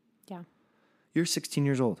 Yeah. You're 16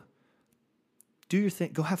 years old. Do your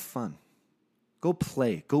thing. Go have fun. Go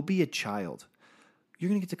play. Go be a child. You're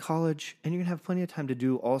going to get to college and you're going to have plenty of time to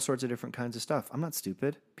do all sorts of different kinds of stuff. I'm not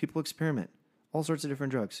stupid. People experiment. All sorts of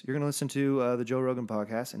different drugs. You're going to listen to the Joe Rogan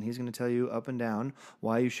podcast, and he's going to tell you up and down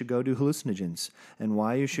why you should go do hallucinogens and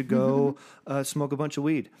why you should go smoke a bunch of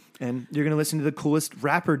weed. And you're going to listen to the coolest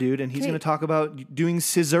rapper dude, and he's going to talk about doing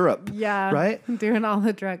scissorup. Yeah, right. Doing all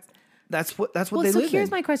the drugs. That's what they live in. So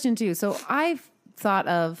here's my question too. So I've thought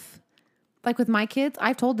of, like with my kids,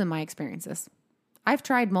 I've told them my experiences. I've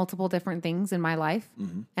tried multiple different things in my life,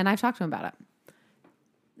 and I've talked to them about it.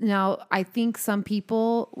 Now, I think some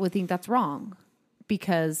people would think that's wrong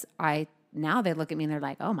because now they look at me and they're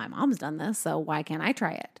like, oh, my mom's done this, so why can't I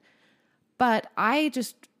try it? But I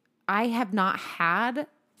have not had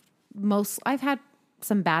I've had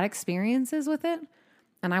some bad experiences with it,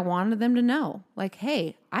 and I wanted them to know, like,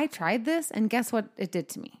 hey, I tried this, and guess what it did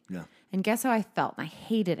to me? Yeah. And guess how I felt? And I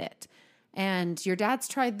hated it. And your dad's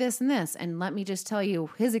tried this and this, and let me just tell you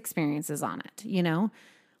his experiences on it, you know?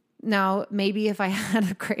 Now, maybe if I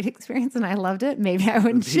had a great experience and I loved it, maybe I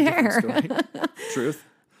wouldn't share. Truth.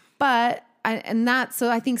 But,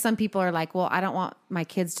 so I think some people are like, well, I don't want my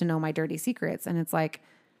kids to know my dirty secrets. And it's like,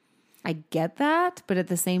 I get that. But at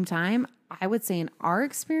the same time, I would say in our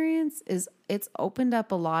experience it's opened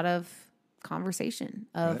up a lot of conversation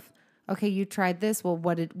of, okay, you tried this. Well,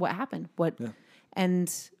 what happened?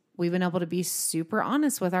 And we've been able to be super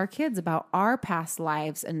honest with our kids about our past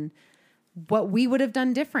lives and what we would have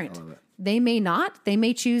done different. They may not. They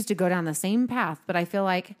may choose to go down the same path. But I feel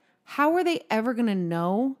like, how are they ever going to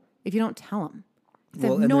know if you don't tell them? They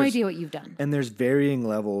have no idea what you've done. And there's varying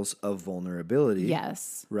levels of vulnerability.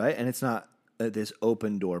 Yes. Right? And it's not this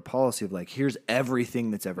open door policy of like, here's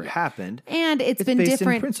everything that's ever happened. And it's been based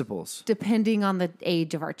different in principles. Depending on the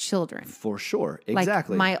age of our children. For sure.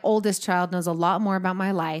 Exactly. Like my oldest child knows a lot more about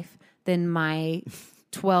my life than my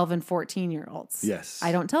 12 and 14-year-olds. Yes.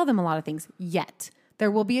 I don't tell them a lot of things yet.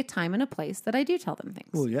 There will be a time and a place that I do tell them things.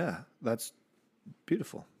 Well, yeah, that's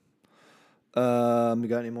Beautiful. You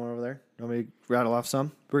got any more over there? You want me to rattle off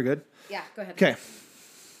some? We're good. Yeah, go ahead. Okay.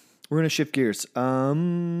 We're going to shift gears.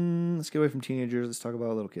 Let's get away from teenagers. Let's talk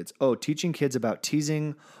about little kids. Oh, teaching kids about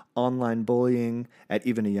teasing, online bullying at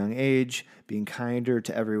even a young age, being kinder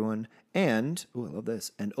to everyone, and, I love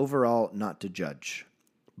this, and overall not to judge.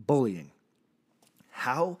 Bullying.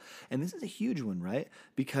 How? And this is a huge one, right?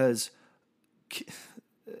 Because,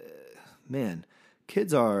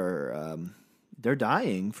 kids are, they're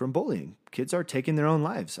dying from bullying. Kids are taking their own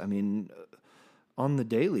lives. I mean, on the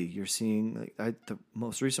daily, you're seeing, the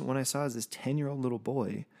most recent one I saw is this 10-year-old little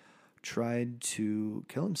boy tried to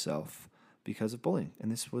kill himself because of bullying.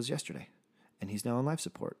 And this was yesterday. And he's now on life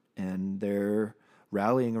support. And they're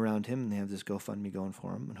rallying around him, and they have this GoFundMe going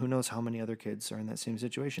for him. And who knows how many other kids are in that same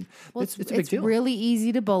situation. Well, it's a big deal. It's really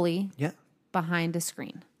easy to bully Yeah, behind a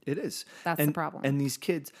screen. it is. That's the problem. And these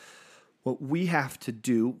kids, what we have to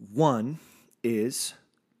do, one, is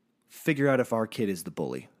figure out if our kid is the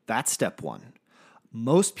bully. That's step one.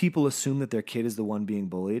 Most people assume that their kid is the one being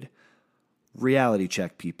bullied. Reality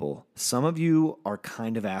check, people. Some of you are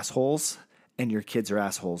kind of assholes, and your kids are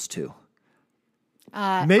assholes too.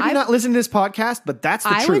 Maybe not listen to this podcast, but that's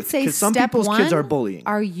the truth. I would say because some step people's one, kids are bullying.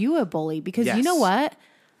 Are you a bully? Because you know Yes. what?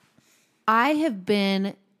 I have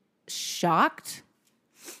been shocked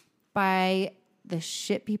by the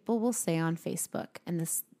shit people will say on Facebook and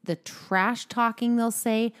the trash talking they'll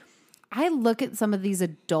say. I look at some of these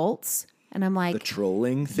adults and I'm like, The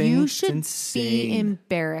trolling thing, you it's should insane. be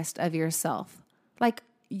embarrassed of yourself. Like,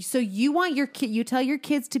 so you want your kid, you tell your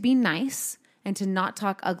kids to be nice and to not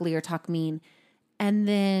talk ugly or talk mean. And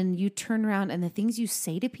then you turn around and the things you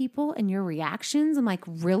say to people and your reactions, I'm like,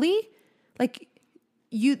 really? Like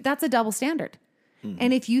that's a double standard. Mm-hmm.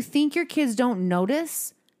 And if you think your kids don't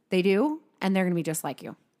notice, they do, and they're going to be just like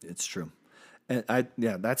you. It's true. And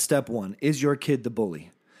that's step one. Is your kid the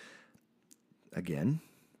bully? Again,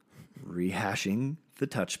 rehashing the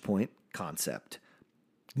touch point concept.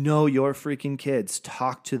 Know your freaking kids.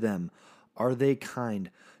 Talk to them. Are they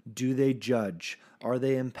kind? Do they judge? Are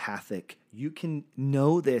they empathic? You can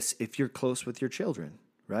know this if you're close with your children,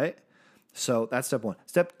 right? So that's step one.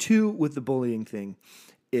 Step two with the bullying thing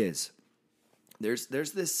is there's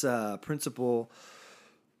this principle.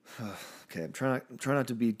 Okay, I'm trying not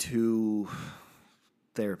to be too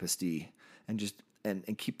therapist-y and just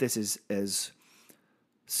and keep this as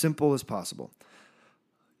simple as possible.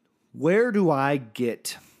 Where do I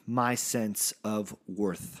get my sense of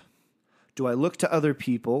worth? Do I look to other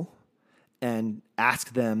people and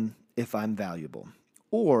ask them if I'm valuable?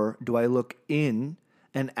 Or do I look in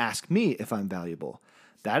and ask me if I'm valuable?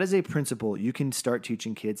 That is a principle you can start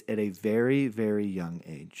teaching kids at a very, very young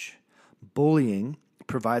age. Bullying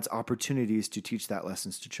provides opportunities to teach that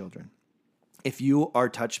lessons to children. If you are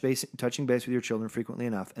touching base with your children frequently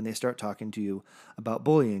enough and they start talking to you about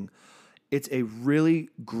bullying, it's a really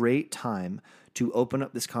great time to open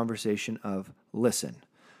up this conversation of, listen,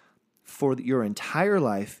 for your entire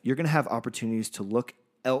life, you're going to have opportunities to look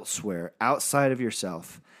elsewhere outside of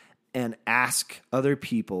yourself and ask other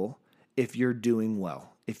people if you're doing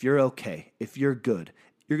well, if you're okay, if you're good.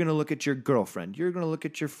 You're going to look at your girlfriend. You're going to look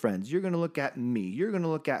at your friends. You're going to look at me. You're going to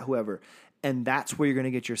look at whoever. And that's where you're going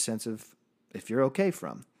to get your sense of if you're okay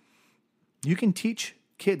from. You can teach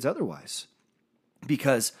kids otherwise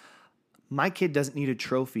because my kid doesn't need a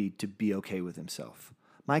trophy to be okay with himself.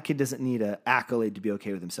 My kid doesn't need an accolade to be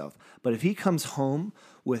okay with himself. But if he comes home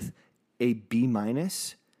with a B-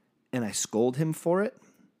 and I scold him for it,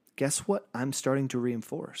 guess what I'm starting to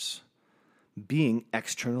reinforce? Being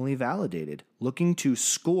externally validated, looking to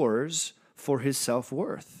scores for his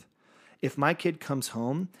self-worth. If my kid comes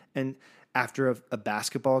home and after a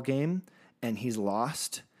basketball game and he's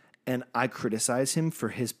lost and I criticize him for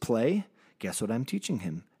his play, guess what I'm teaching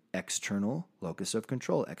him? External locus of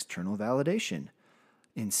control, external validation.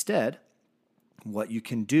 Instead, what you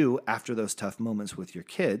can do after those tough moments with your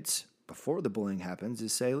kids, before the bullying happens,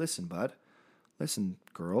 is say, listen, bud, listen,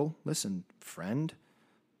 girl, listen, friend,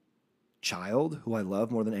 child, who I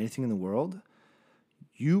love more than anything in the world,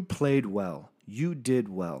 you played well. You did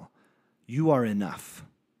well. You are enough.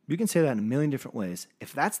 You can say that in a million different ways.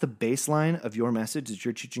 If that's the baseline of your message that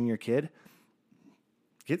you're teaching your kid,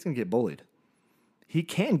 kid's going to get bullied. He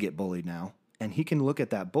can get bullied now, and he can look at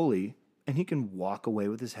that bully, and he can walk away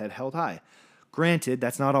with his head held high. Granted,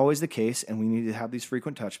 that's not always the case, and we need to have these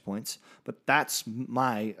frequent touch points, but that's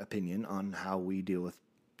my opinion on how we deal with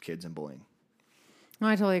kids and bullying. No,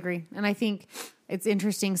 I totally agree. And I think it's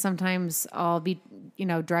interesting sometimes I'll be,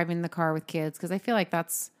 driving the car with kids because I feel like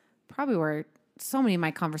that's probably where so many of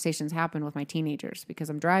my conversations happen with my teenagers because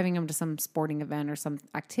I'm driving them to some sporting event or some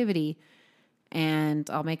activity and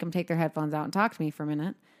I'll make them take their headphones out and talk to me for a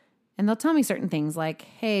minute. And they'll tell me certain things like,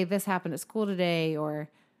 hey, this happened at school today, or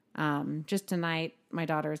just tonight, my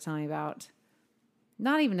daughter is telling me about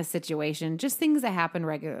not even a situation, just things that happen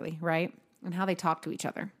regularly, right? And how they talk to each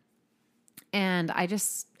other. And I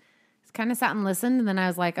just kind of sat and listened, and then I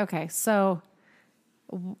was like, okay, so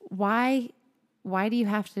why do you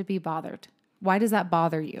have to be bothered? Why does that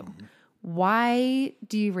bother you? Mm-hmm. Why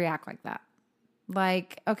do you react like that?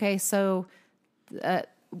 Like, okay, so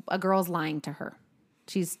a girl's lying to her.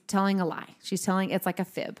 She's telling a lie. It's like a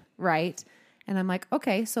fib, right? And I'm like,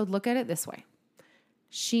 okay, so look at it this way.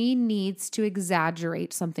 She needs to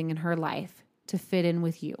exaggerate something in her life to fit in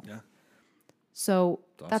with you. Yeah. So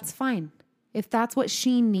that's fine. If that's what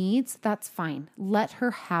she needs, that's fine. Let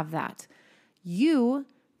her have that. You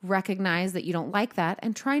recognize that you don't like that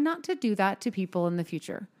and try not to do that to people in the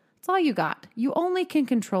future. That's all you got. You only can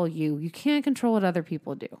control you. You can't control what other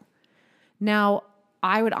people do. Now,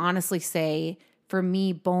 I would honestly say for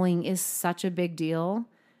me, bullying is such a big deal.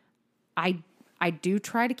 I do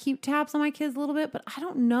try to keep tabs on my kids a little bit, but I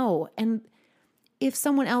don't know. And if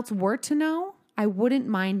someone else were to know, I wouldn't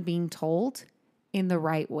mind being told in the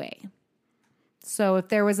right way. So if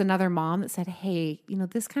there was another mom that said, hey,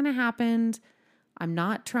 this kind of happened. I'm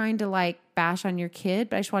not trying to like bash on your kid,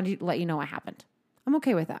 but I just wanted to let you know what happened. I'm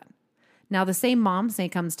okay with that. Now, the same mom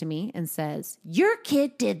comes to me and says, your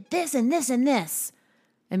kid did this and this and this.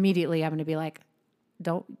 Immediately, I'm going to be like,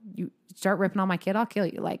 don't you start ripping on my kid, I'll kill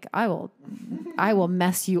you. Like, I will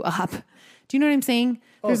mess you up. Do you know what I'm saying?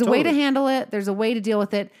 There's a way to handle it. There's a way to deal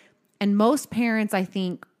with it. And most parents, I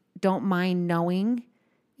think, don't mind knowing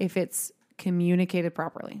if it's communicated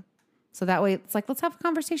properly. So that way it's like, let's have a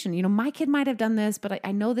conversation. My kid might have done this, but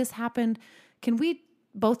I know this happened. Can we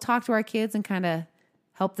both talk to our kids and kind of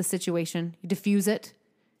help the situation, diffuse it?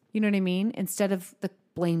 You know what I mean? Instead of the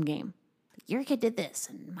blame game. Your kid did this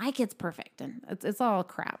and my kid's perfect. And it's all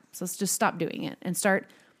crap. So let's just stop doing it and start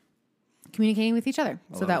communicating with each other.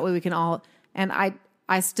 So that way we can all, and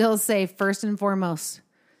I still say first and foremost,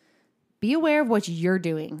 be aware of what you're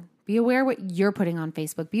doing. Be aware of what you're putting on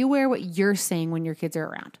Facebook. Be aware of what you're saying when your kids are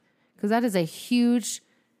around. Because that is a huge,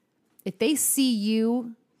 if they see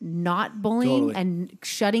you not bullying and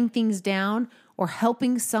shutting things down or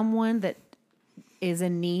helping someone that is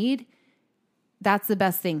in need, that's the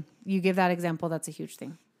best thing. You give that example, that's a huge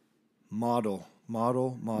thing. Model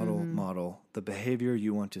the behavior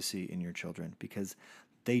you want to see in your children, because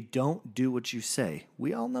they don't do what you say.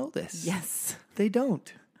 We all know this. Yes. They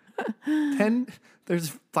don't. There's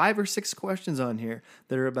 5 or 6 questions on here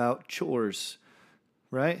that are about chores,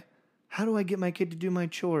 right? How do I get my kid to do my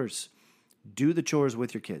chores? Do the chores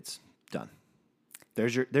with your kids. Done.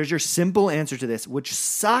 There's your simple answer to this, which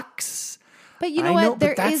sucks. But you know what?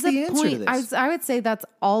 There is a point. I would say that's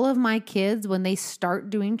all of my kids, when they start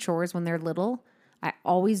doing chores when they're little, I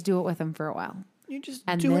always do it with them for a while. You just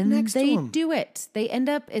do it next to them. And then they do it. They end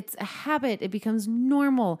up, it's a habit. It becomes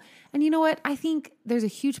normal. And you know what? I think there's a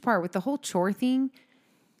huge part with the whole chore thing.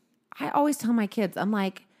 I always tell my kids, I'm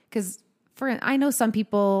like, because I know some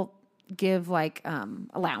people give like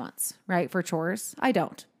allowance, right, for chores. I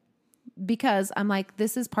don't. Because I'm like,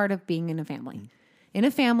 this is part of being in a family. Mm-hmm. In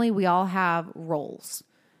a family, we all have roles,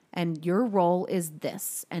 and your role is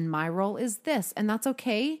this, and my role is this, and that's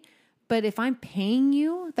okay. But if I'm paying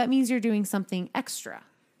you, that means you're doing something extra.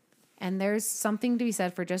 And there's something to be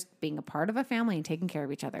said for just being a part of a family and taking care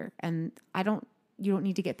of each other. And you don't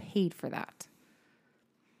need to get paid for that.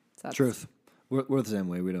 So Truth. We're the same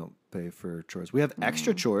way. We don't pay for chores. We have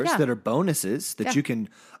extra chores that are bonuses that you can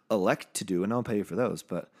elect to do, and I'll pay you for those.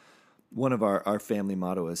 But one of our family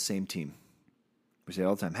motto is same team. We say it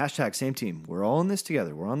all the time, hashtag same team. We're all in this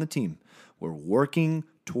together. We're on the team. We're working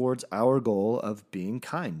towards our goal of being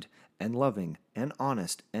kind and loving and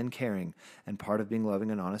honest and caring. And part of being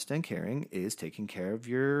loving and honest and caring is taking care of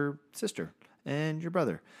your sister and your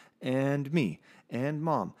brother and me and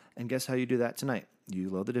mom. And guess how you do that tonight? You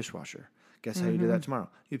load the dishwasher. Guess how you do that tomorrow?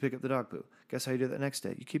 You pick up the dog poo. Guess how you do that next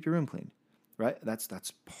day? You keep your room clean, right? That's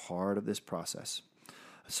part of this process.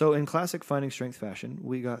 So in classic Finding Strength fashion,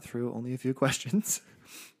 we got through only a few questions,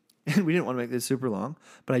 and we didn't want to make this super long,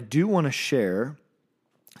 but I do want to share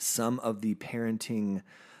some of the parenting.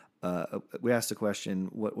 We asked a question,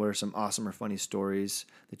 what are some awesome or funny stories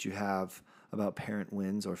that you have about parent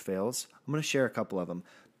wins or fails? I'm going to share a couple of them.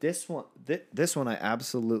 This one I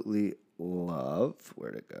absolutely love.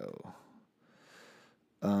 Where'd it go?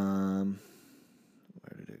 Where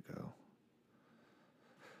did it go?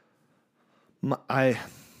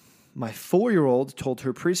 My 4-year-old told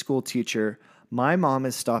her preschool teacher, My mom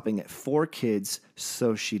is stopping at 4 kids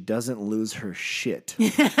so she doesn't lose her shit.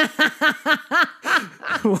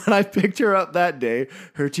 When I picked her up that day,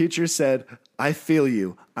 her teacher said, I feel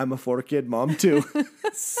you. I'm a 4-kid mom too.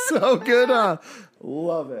 So good, huh?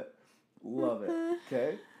 Love it. Love it.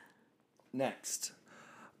 Okay. Next.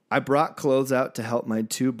 I brought clothes out to help my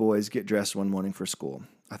 2 boys get dressed one morning for school.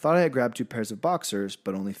 I thought I had grabbed 2 pairs of boxers,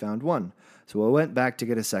 but only found one. So I went back to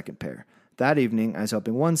get a second pair. That evening, I was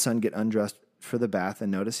helping one son get undressed for the bath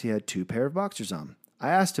and noticed he had 2 pair of boxers on. I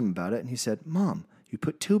asked him about it, and he said, Mom, you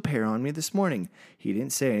put 2 pair on me this morning. He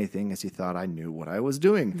didn't say anything as he thought I knew what I was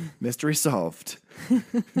doing. Mystery solved.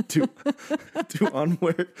 to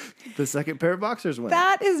unwear the second pair of boxers went.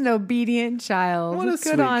 That is an obedient child. What a Good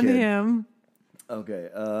sweet on kid. him. Okay.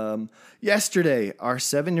 Yesterday, our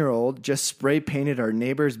 7-year-old just spray painted our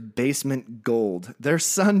neighbor's basement gold. Their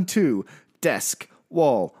son, too. Desk,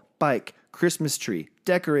 wall, bike, Christmas tree,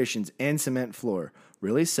 decorations, and cement floor.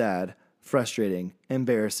 Really sad, frustrating,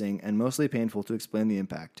 embarrassing, and mostly painful to explain the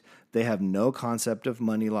impact. They have no concept of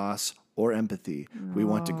money loss or empathy. We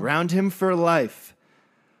want to ground him for life.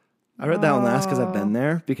 I read that one last because I've been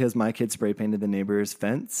there, because my kid spray painted the neighbor's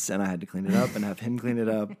fence and I had to clean it up and have him clean it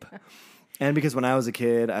up. And because when I was a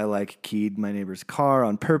kid, I keyed my neighbor's car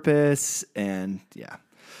on purpose, and yeah.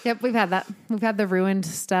 Yep, we've had that. We've had the ruined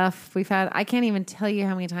stuff. I can't even tell you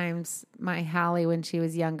how many times my Hallie, when she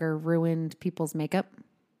was younger, ruined people's makeup.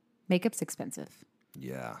 Makeup's expensive.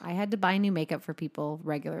 Yeah. I had to buy new makeup for people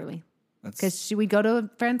regularly. Because we'd go to a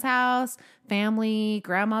friend's house, family,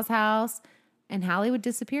 grandma's house, and Hallie would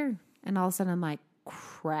disappear. And all of a sudden I'm like,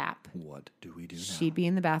 crap. What do we do now? She'd be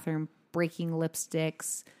in the bathroom breaking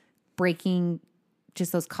lipsticks, breaking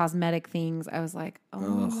just those cosmetic things. I was like, oh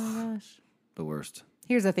my gosh. The worst.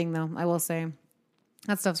 Here's the thing, though. I will say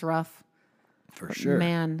that stuff's rough. For sure.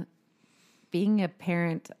 Man, being a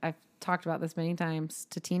parent, I've talked about this many times,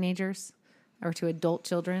 to teenagers or to adult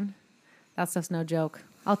children, that stuff's no joke.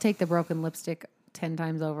 I'll take the broken lipstick 10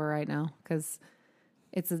 times over right now, because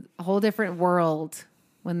it's a whole different world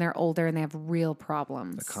when they're older and they have real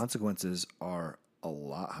problems. The consequences are a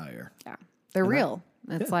lot higher. Yeah, they're real.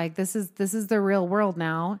 It's like this is the real world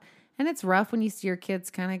now, and it's rough when you see your kids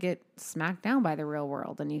kind of get smacked down by the real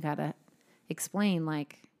world, and you got to explain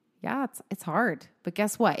yeah, it's hard, but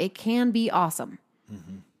guess what? It can be awesome,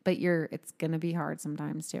 but it's gonna be hard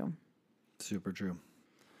sometimes too. Super true.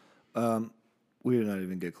 We did not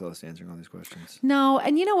even get close to answering all these questions. No,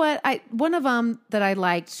 and you know what? One of them that I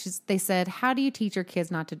liked, they said, "How do you teach your kids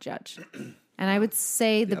not to judge?" And I would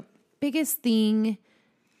say the biggest thing,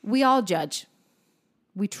 we all judge.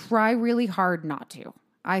 We try really hard not to.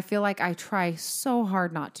 I feel like I try so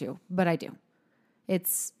hard not to, but I do.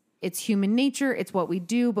 It's human nature. It's what we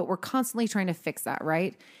do, but we're constantly trying to fix that,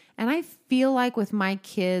 right? And I feel like with my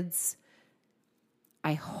kids,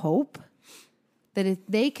 I hope that if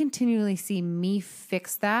they continually see me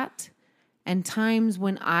fix that, and times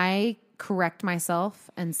when I correct myself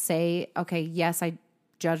and say, okay, yes, I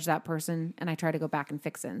judge that person, and I try to go back and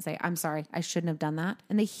fix it and say, I'm sorry, I shouldn't have done that.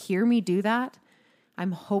 And they hear me do that.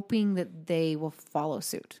 I'm hoping that they will follow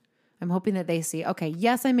suit. I'm hoping that they see, okay,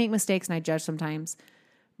 yes, I make mistakes and I judge sometimes,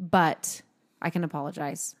 but I can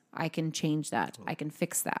apologize. I can change that. I can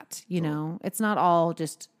fix that. You know, it's not all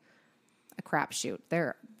just a crapshoot.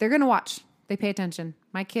 They're going to watch. They pay attention.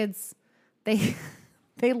 My kids, they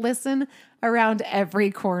listen around every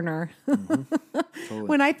corner. Totally.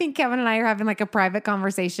 When I think Kevin and I are having a private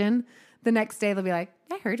conversation, the next day they'll be like,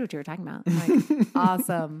 I heard what you were talking about. I'm like,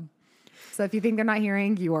 awesome. So if you think they're not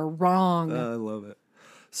hearing, you are wrong. I love it.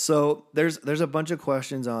 So there's a bunch of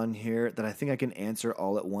questions on here that I think I can answer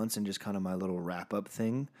all at once in just kind of my little wrap up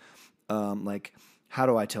thing. How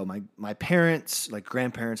do I tell my parents,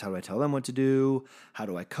 grandparents, how do I tell them what to do? How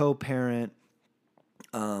do I co-parent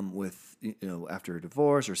with, after a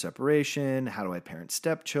divorce or separation? How do I parent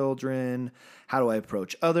stepchildren? How do I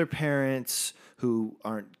approach other parents who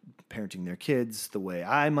aren't parenting their kids the way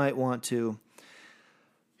I might want to?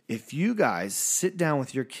 If you guys sit down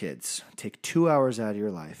with your kids, take 2 hours out of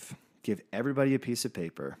your life, give everybody a piece of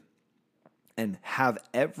paper, and have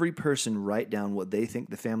every person write down what they think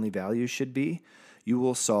the family values should be, you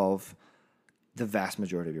will solve the vast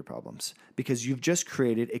majority of your problems, because you've just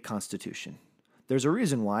created a constitution. There's a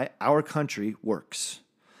reason why our country works,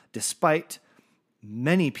 despite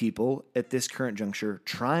many people at this current juncture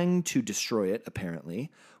trying to destroy it.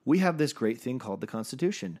 Apparently, we have this great thing called the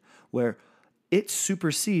Constitution, where it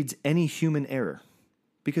supersedes any human error,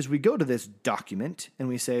 because we go to this document and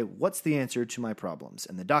we say, what's the answer to my problems?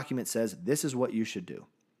 And the document says, this is what you should do.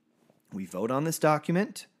 We vote on this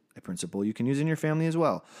document, a principle you can use in your family as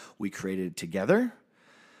well. We created it together.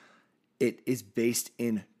 It is based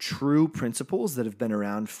in true principles that have been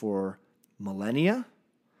around for millennia.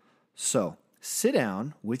 So sit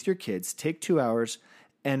down with your kids, take 2 hours,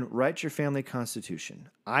 and write your family constitution.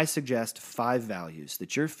 I suggest 5 values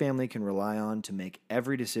that your family can rely on to make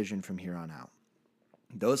every decision from here on out.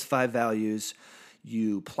 Those 5 values,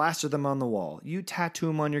 you plaster them on the wall. You tattoo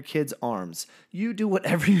them on your kids' arms. You do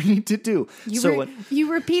whatever you need to do.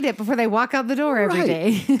 You repeat it before they walk out the door every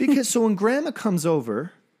day. Because so when grandma comes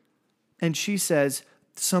over and she says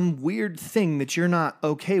some weird thing that you're not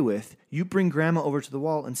okay with, you bring grandma over to the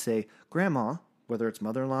wall and say, Grandma, whether it's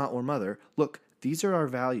mother-in-law or mother, look, these are our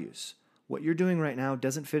values. What you're doing right now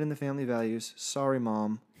doesn't fit in the family values. Sorry,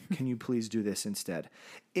 Mom. Can you please do this instead?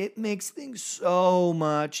 It makes things so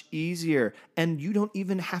much easier. And you don't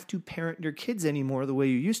even have to parent your kids anymore the way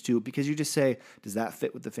you used to, because you just say, does that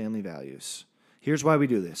fit with the family values? Here's why we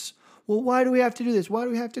do this. Well, why do we have to do this? Why do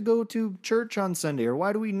we have to go to church on Sunday? Or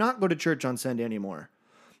why do we not go to church on Sunday anymore?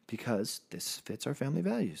 Because this fits our family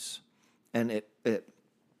values. And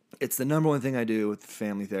it's the number one thing I do with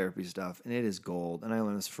family therapy stuff, and it is gold. And I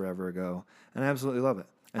learned this forever ago, and I absolutely love it.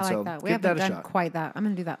 And I like so that. We give haven't that a done shot. quite that. I'm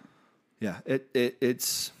going to do that. Yeah,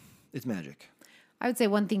 it's magic. I would say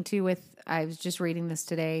one thing too I was just reading this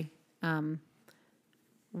today,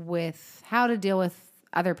 with how to deal with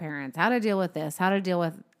other parents, how to deal with this, how to deal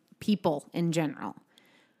with people in general.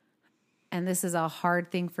 And this is a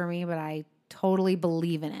hard thing for me, but I totally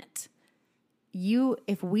believe in it.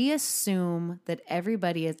 If we assume that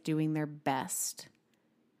everybody is doing their best,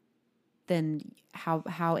 then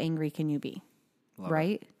how angry can you be?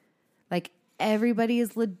 Right? Like, everybody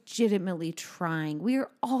is legitimately trying. We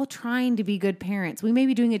are all trying to be good parents. We may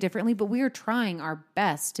be doing it differently, but we are trying our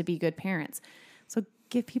best to be good parents. So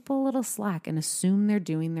give people a little slack and assume they're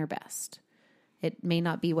doing their best. It may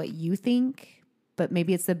not be what you think, but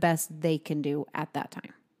maybe it's the best they can do at that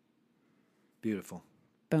time. Beautiful.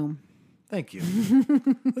 Boom. Thank you.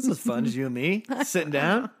 This was fun. Just you and me sitting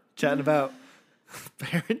down, chatting about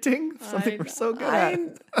parenting. Something we're so good at.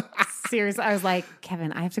 Seriously, I was like,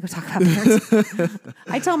 Kevin, I have to go talk about parents.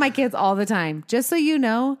 I tell my kids all the time, just so you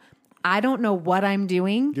know, I don't know what I'm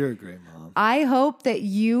doing. You're a great mom. I hope that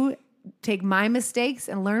you take my mistakes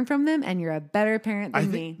and learn from them, and you're a better parent than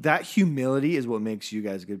me. That humility is what makes you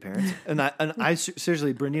guys good parents. And I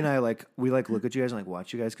seriously, Brindy and I we look at you guys and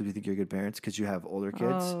watch you guys because we think you're good parents because you have older kids.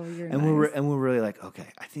 Oh, you're and nice. we're really like, okay,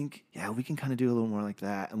 I think we can kind of do a little more like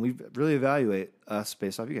that, and we really evaluate us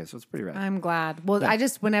based off you guys. So it's pretty rad. I'm glad. Well, I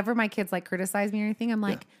just whenever my kids criticize me or anything, I'm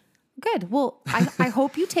like, good. Well, I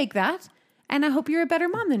hope you take that, and I hope you're a better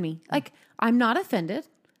mom than me. Like, I'm not offended.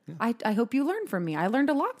 I hope you learn from me. I learned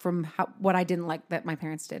a lot from what I didn't like that my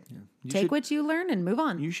parents did. Yeah. Take what you learn and move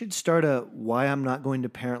on. You should start a why I'm not going to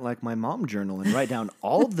parent like my mom journal and write down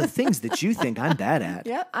all of the things that you think I'm bad at.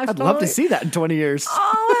 Yeah, I'd love to see that in 20 years.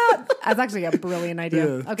 Oh, that's actually a brilliant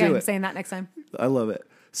idea. Yeah, okay, I'm saying that next time. I love it.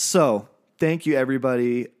 So thank you,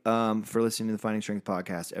 everybody, for listening to the Finding Strength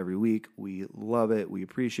podcast every week. We love it. We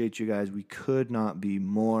appreciate you guys. We could not be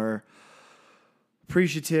more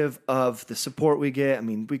appreciative of the support we get. I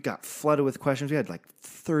mean, we got flooded with questions. We had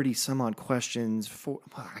 30 some odd questions.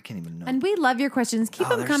 I can't even know. And we love your questions. Keep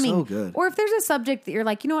them coming. So good. Or if there's a subject that you're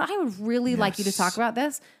like, you know what, I would really like you to talk about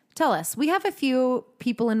this, tell us. We have a few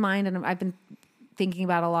people in mind, and I've been thinking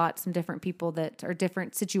about a lot, some different people that are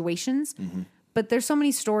different situations. Mm-hmm. But there's so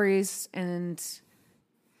many stories and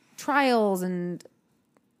trials and,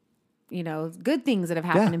 good things that have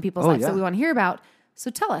happened in people's lives that we want to hear about. So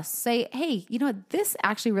tell us, say, hey, you know what? This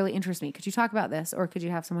actually really interests me. Could you talk about this, or could you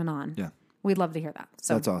have someone on? Yeah. We'd love to hear that.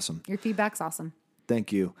 So that's awesome. Your feedback's awesome.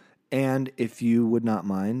 Thank you. And if you would not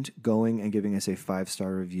mind going and giving us a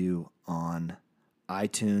 5-star review on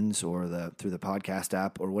iTunes or through the podcast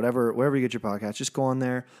app or wherever you get your podcast, just go on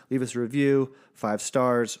there, leave us a review, 5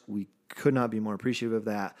 stars. We could not be more appreciative of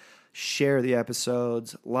that. Share the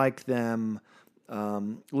episodes, like them,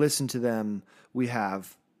 listen to them. We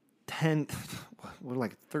have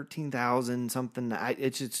 13,000 something.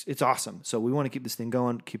 It's awesome. So we want to keep this thing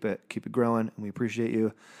going, keep it growing, and we appreciate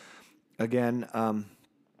you. Again,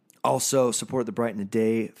 also support the Brighten the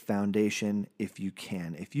Day Foundation if you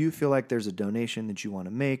can. If you feel like there's a donation that you want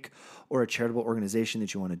to make or a charitable organization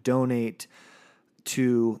that you want to donate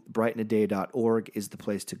to, brightenaday.org is the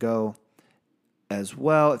place to go. As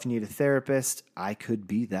well, if you need a therapist, I could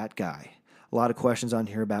be that guy. A lot of questions on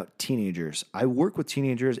here about teenagers. I work with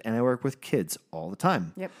teenagers and I work with kids all the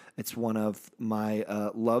time. Yep. It's one of my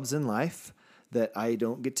loves in life that I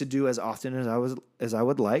don't get to do as often as I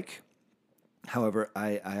would like. However,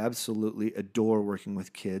 I absolutely adore working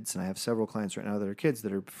with kids, and I have several clients right now that are kids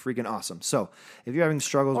that are freaking awesome. So if you're having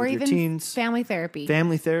struggles Or with your even teens, family therapy.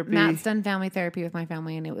 Matt's done family therapy with my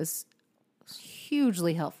family, and it was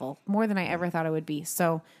hugely helpful, more than I ever thought it would be.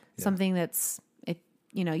 So something that's, if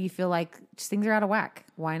you feel like just things are out of whack,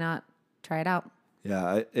 why not try it out?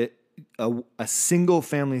 yeah, a single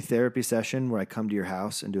family therapy session where I come to your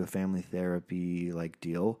house and do a family therapy like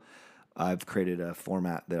deal. I've created a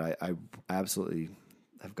format that I absolutely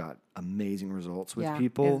have got amazing results with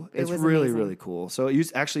people. It It's was really, amazing. really cool. So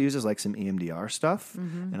it actually uses like some EMDR stuff,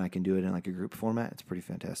 and I can do it in like a group format. It's pretty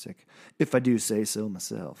fantastic, if I do say so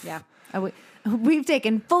myself. Yeah. We've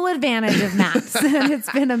taken full advantage of Matt's, and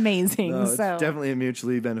it's been amazing. No, it's so definitely a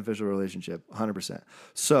mutually beneficial relationship, 100%.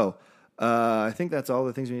 So I think that's all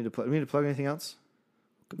the things we need to plug. We need to plug anything else?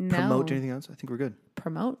 Promote anything else? I think we're good.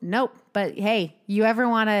 Promote? Nope. But hey, you ever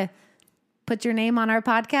want to put your name on our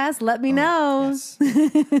podcast? Let me know.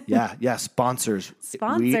 Yes. yeah. Sponsors.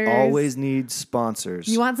 Sponsors. We always need sponsors.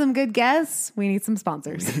 You want some good guests? We need some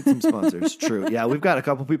sponsors. We need some sponsors. True. Yeah, we've got a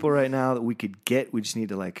couple people right now that we could get. We just need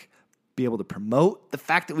to be able to promote the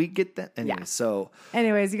fact that we get that. Anyways,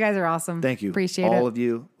 Anyways, you guys are awesome. Thank you. Appreciate all it. of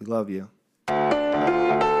you. We love you.